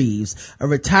Curtis Reeves, a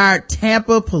retired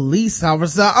Tampa police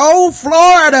officer. Oh,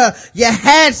 Florida! You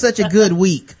had such a good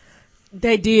week.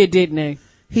 They did, didn't they?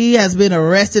 He has been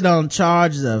arrested on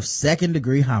charges of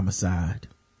second-degree homicide.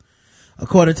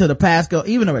 According to the Pasco,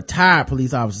 even a retired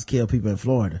police officers kill people in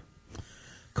Florida.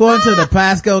 According to the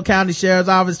Pasco County Sheriff's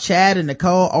Office, Chad and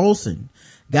Nicole Olson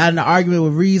got in an argument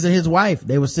with Reeves and his wife.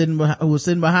 They were sitting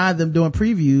behind them during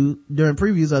previews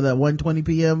of the 1:20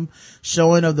 p.m.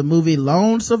 showing of the movie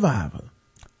Lone Survivor.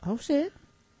 Oh shit.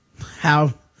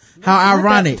 How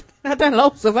ironic. Not that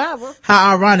Lone Survivor.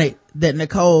 How ironic that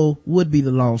Nicole would be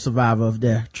the lone survivor of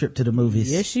their trip to the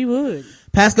movies. Yes, she would.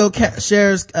 Pasco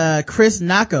Sheriff Chris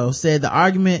Nacco said the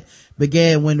argument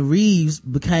began when Reeves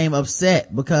became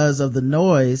upset because of the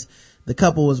noise the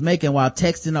couple was making while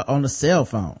texting on the cell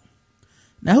phone.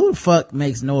 Now, who the fuck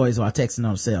makes noise while texting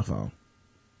on a cell phone?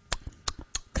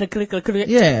 Click, click, click, click.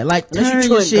 Yeah, like unless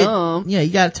turn your shit. Yeah,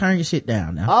 you gotta turn your shit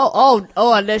down now. Oh,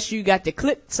 unless you got the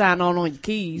click sign on your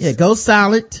keys. Yeah, go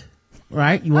silent.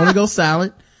 Right? You want to go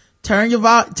silent. Turn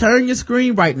your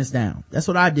screen brightness down. That's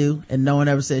what I do, and no one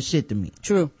ever says shit to me.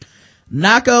 True.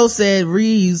 Nacco said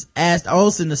Reeves asked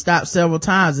Olsen to stop several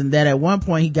times, and that at one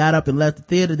point he got up and left the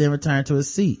theater, then returned to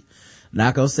his seat.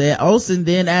 Nacco said Olsen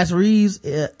then asked Reeves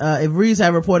if Reeves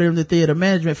had reported him to theater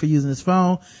management for using his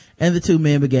phone, and the two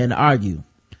men began to argue.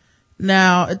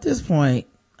 Now, at this point,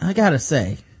 I gotta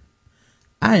say,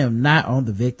 I am not on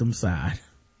the victim side.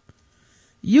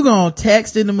 You gonna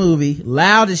text in the movie,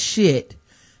 loud as shit,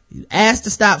 asked to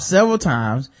stop several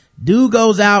times, dude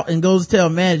goes out and goes to tell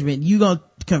management, you gonna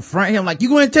confront him like, you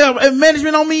going to tell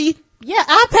management on me? Yeah,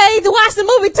 I paid to watch the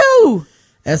movie too.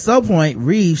 At some point,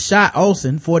 Reeves shot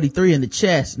Olsen, 43, in the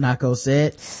chest, Nacco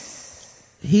said.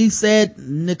 He said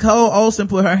Nicole Olsen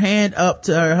put her hand up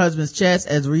to her husband's chest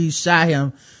as Reeves shot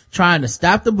him, trying to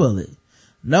stop the bullet.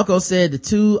 Nacco said the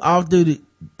two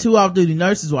off-duty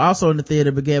nurses were also in the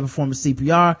theater, began performing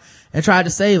CPR and tried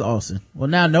to save Olsen. Well,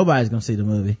 now nobody's gonna see the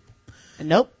movie.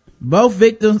 Nope. Both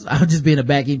victims, I'll just be in the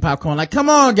back eating popcorn like, come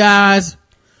on guys, I'm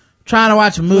trying to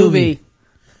watch a movie.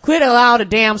 Quit all the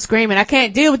damn screaming. I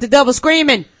can't deal with the double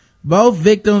screaming. Both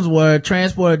victims were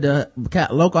transported to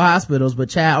local hospitals, but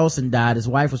Chad Olsen died. His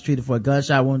wife was treated for a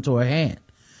gunshot wound to her hand.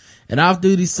 An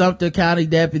off-duty Sumter County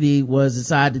deputy was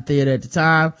inside the theater at the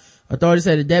time. Authorities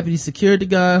said the deputy secured the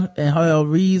gun and held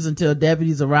Reeves until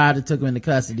deputies arrived and took him into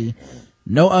custody.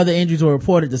 No other injuries were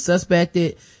reported. The suspect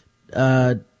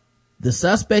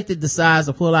decides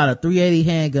to pull out a .380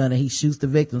 handgun and he shoots the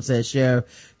victim, said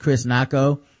Sheriff Chris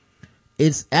Nacco.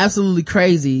 It's absolutely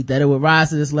crazy that it would rise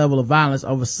to this level of violence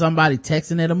over somebody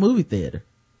texting at a movie theater.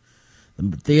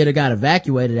 The theater got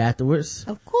evacuated afterwards.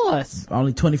 Of course.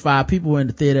 Only 25 people were in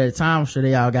the theater at the time. I'm sure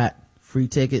they all got free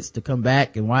tickets to come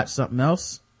back and watch something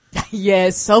else.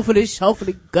 Yes,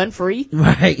 hopefully gun free.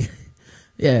 Right.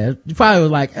 Yeah, you probably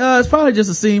was like, oh, it's probably just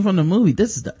a scene from the movie.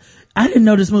 I didn't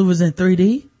know this movie was in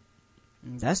 3D.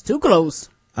 That's too close.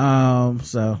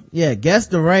 So yeah, guess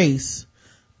the race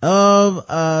of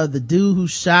the dude who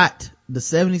shot the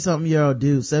 71-year-old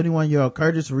dude, 71-year-old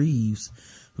Curtis Reeves,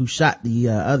 who shot the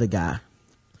other guy.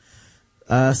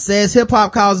 Says hip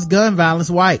hop causes gun violence.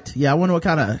 White. Yeah, I wonder what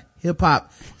kind of hip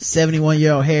hop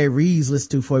 71-year-old Harry Reeves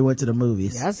listened to before he went to the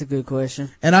movies. Yeah, that's a good question.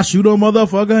 And I shoot a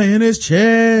motherfucker in his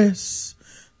chest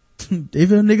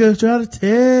if a nigga try to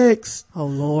text. Oh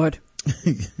Lord.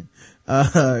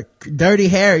 Dirty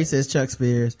Harry, says Chuck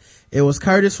Spears. It was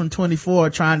Curtis from 24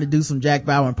 trying to do some Jack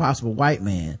Bauer Impossible White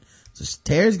Man. So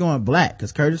Terry's going black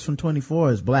because Curtis from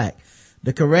 24 is black.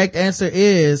 The correct answer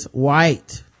is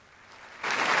white.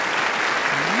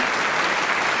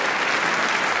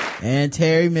 And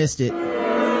Terry missed it.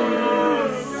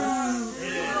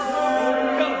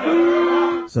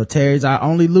 So Terry's our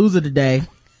only loser today.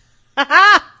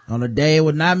 On a day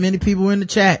with not many people in the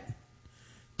chat.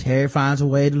 Terry finds a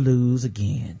way to lose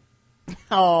again.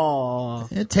 Oh.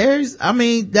 Terry's,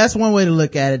 that's one way to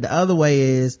look at it. The other way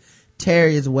is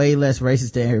Terry is way less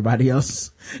racist than everybody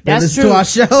else. That's true. To our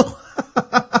show.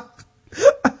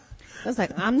 I was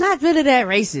like, I'm not really that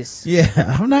racist. Yeah,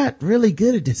 I'm not really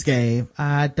good at this game.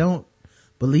 I don't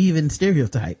believe in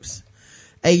stereotypes.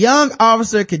 A young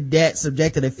officer cadet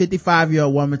subjected a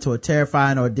 55-year-old woman to a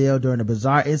terrifying ordeal during a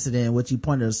bizarre incident in which he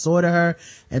pointed a sword at her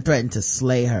and threatened to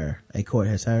slay her, a court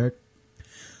has heard.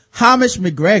 Hamish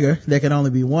McGregor, there can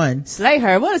only be one. Slay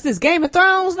her? What is this, Game of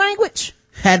Thrones language?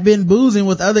 Had been boozing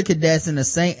with other cadets in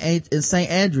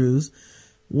St. Andrews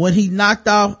when he knocked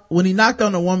on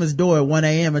the woman's door at 1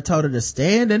 a.m. and told her to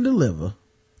stand and deliver.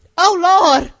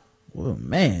 Oh Lord. Well,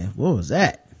 man, what was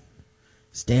that?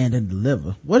 Stand and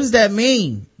deliver. What does that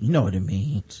mean? You know what it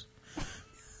means.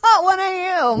 Oh, 1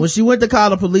 a.m. When she went to call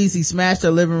the police, he smashed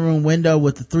her living room window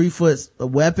with a 3-foot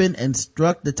weapon and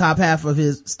stuck the top half of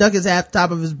his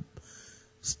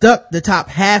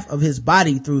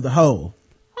body through the hole.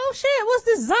 Oh shit, what's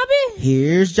this, zombie?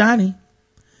 Here's Johnny.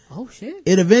 Oh shit.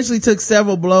 It eventually took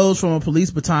several blows from a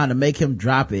police baton to make him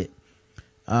drop it.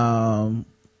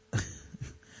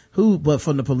 But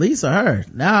from the police or her?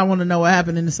 Now I want to know what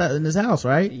happened in this house,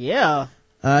 right? Yeah.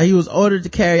 He was ordered to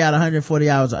carry out 140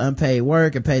 hours of unpaid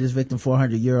work and paid his victim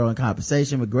 €400 in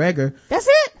compensation. McGregor. That's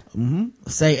it? Mm-hmm.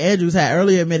 St. Andrews had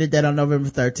earlier admitted that on November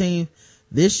 13th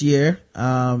this year,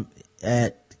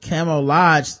 at Camo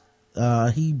Lodge,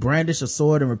 he brandished a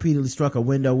sword and repeatedly struck a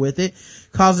window with it,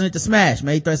 causing it to smash,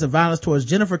 made threats of violence towards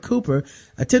Jennifer Cooper,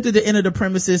 attempted to enter the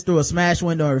premises through a smashed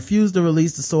window and refused to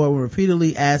release the sword when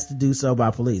repeatedly asked to do so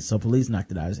by police. So police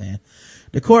knocked it out of his hand.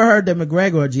 The court heard that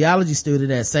McGregor, a geology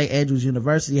student at St. Andrews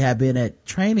University, had been at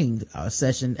training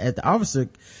session at the Officer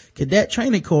Cadet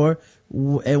Training Corps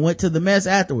and went to the mess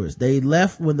afterwards. They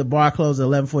left when the bar closed at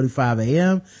 11:45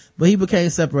 a.m., but he became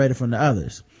separated from the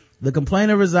others. The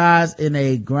complainant resides in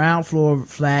a ground floor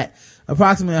flat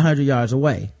approximately 100 yards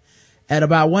away. At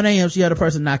about 1 a.m., she heard a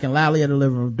person knocking loudly at the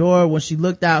living room door. When she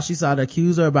looked out, she saw the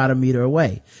accuser about a meter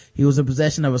away. He was in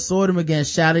possession of a sword and began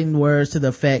shouting words to the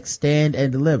effect, "Stand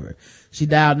and deliver." She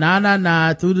dialed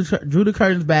 999, drew the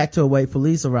curtains back to await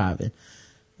police arriving.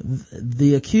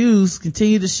 The accused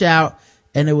continued to shout,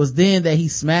 and it was then that he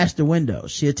smashed the window.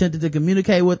 She attempted to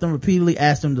communicate with him, repeatedly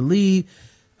asked him to leave.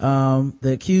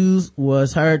 The accused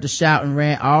was heard to shout and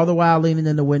ran, all the while leaning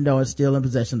in the window and still in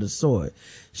possession of the sword.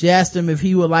 She asked him if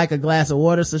he would like a glass of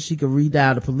water so she could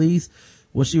redial the police.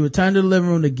 When she returned to the living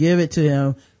room to give it to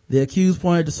him, the accused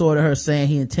pointed the sword at her, saying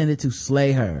he intended to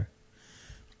slay her.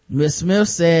 Ms. Smith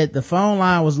said the phone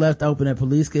line was left open and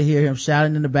police could hear him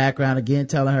shouting in the background again,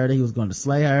 telling her that he was going to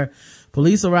slay her.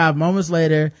 Police arrived moments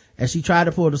later and she tried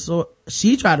to pull the sword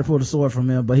from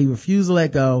him, but he refused to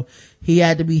let go. He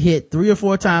had to be hit 3 or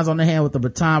 4 times on the hand with a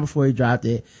baton before he dropped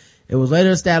it. It was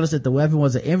later established that the weapon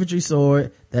was an infantry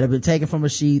sword that had been taken from a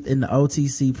sheath in the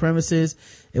OTC premises.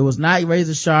 It was not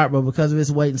razor sharp, but because of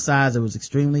its weight and size, it was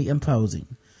extremely imposing.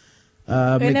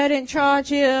 And they didn't charge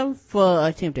him for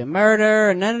attempted murder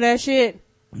or none of that shit?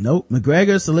 Nope.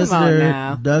 McGregor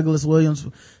solicitor Douglas Williams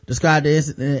described the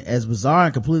incident as bizarre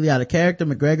and completely out of character.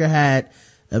 McGregor had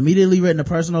immediately written a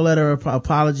personal letter of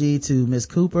apology to Ms.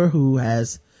 Cooper, who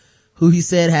he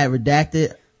said had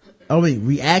reacted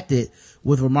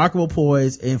with remarkable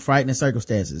poise in frightening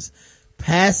circumstances.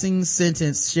 Passing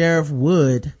sentence Sheriff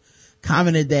Wood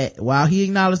commented that while he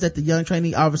acknowledged that the young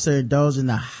trainee officer indulged in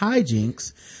the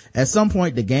hijinks, at some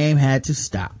point the game had to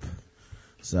stop.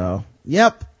 So,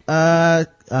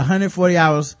 140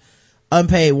 hours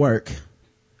unpaid work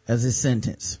as his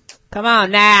sentence. Come on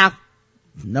now.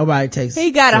 Nobody takes.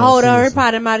 He got a hold of her. He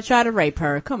probably might have tried to rape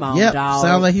her. Come on, dog.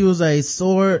 Sounds like he was a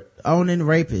sword owning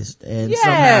rapist, and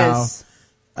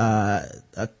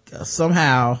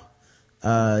somehow,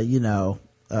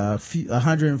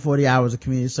 140 hours of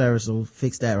community service will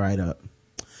fix that right up.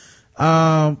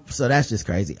 So that's just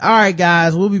crazy. All right,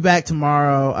 guys, we'll be back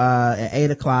tomorrow at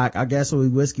 8:00. Our guests will be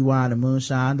Whiskey, Wine, and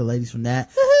Moonshine, the ladies from that.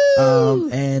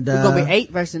 And it's gonna be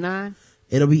 8 versus 9.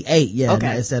 It'll be 8, yeah,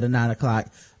 okay. Instead of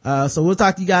 9:00. So we'll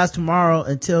talk to you guys tomorrow.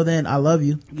 Until then, I love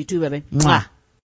you. You too, baby. Mwah.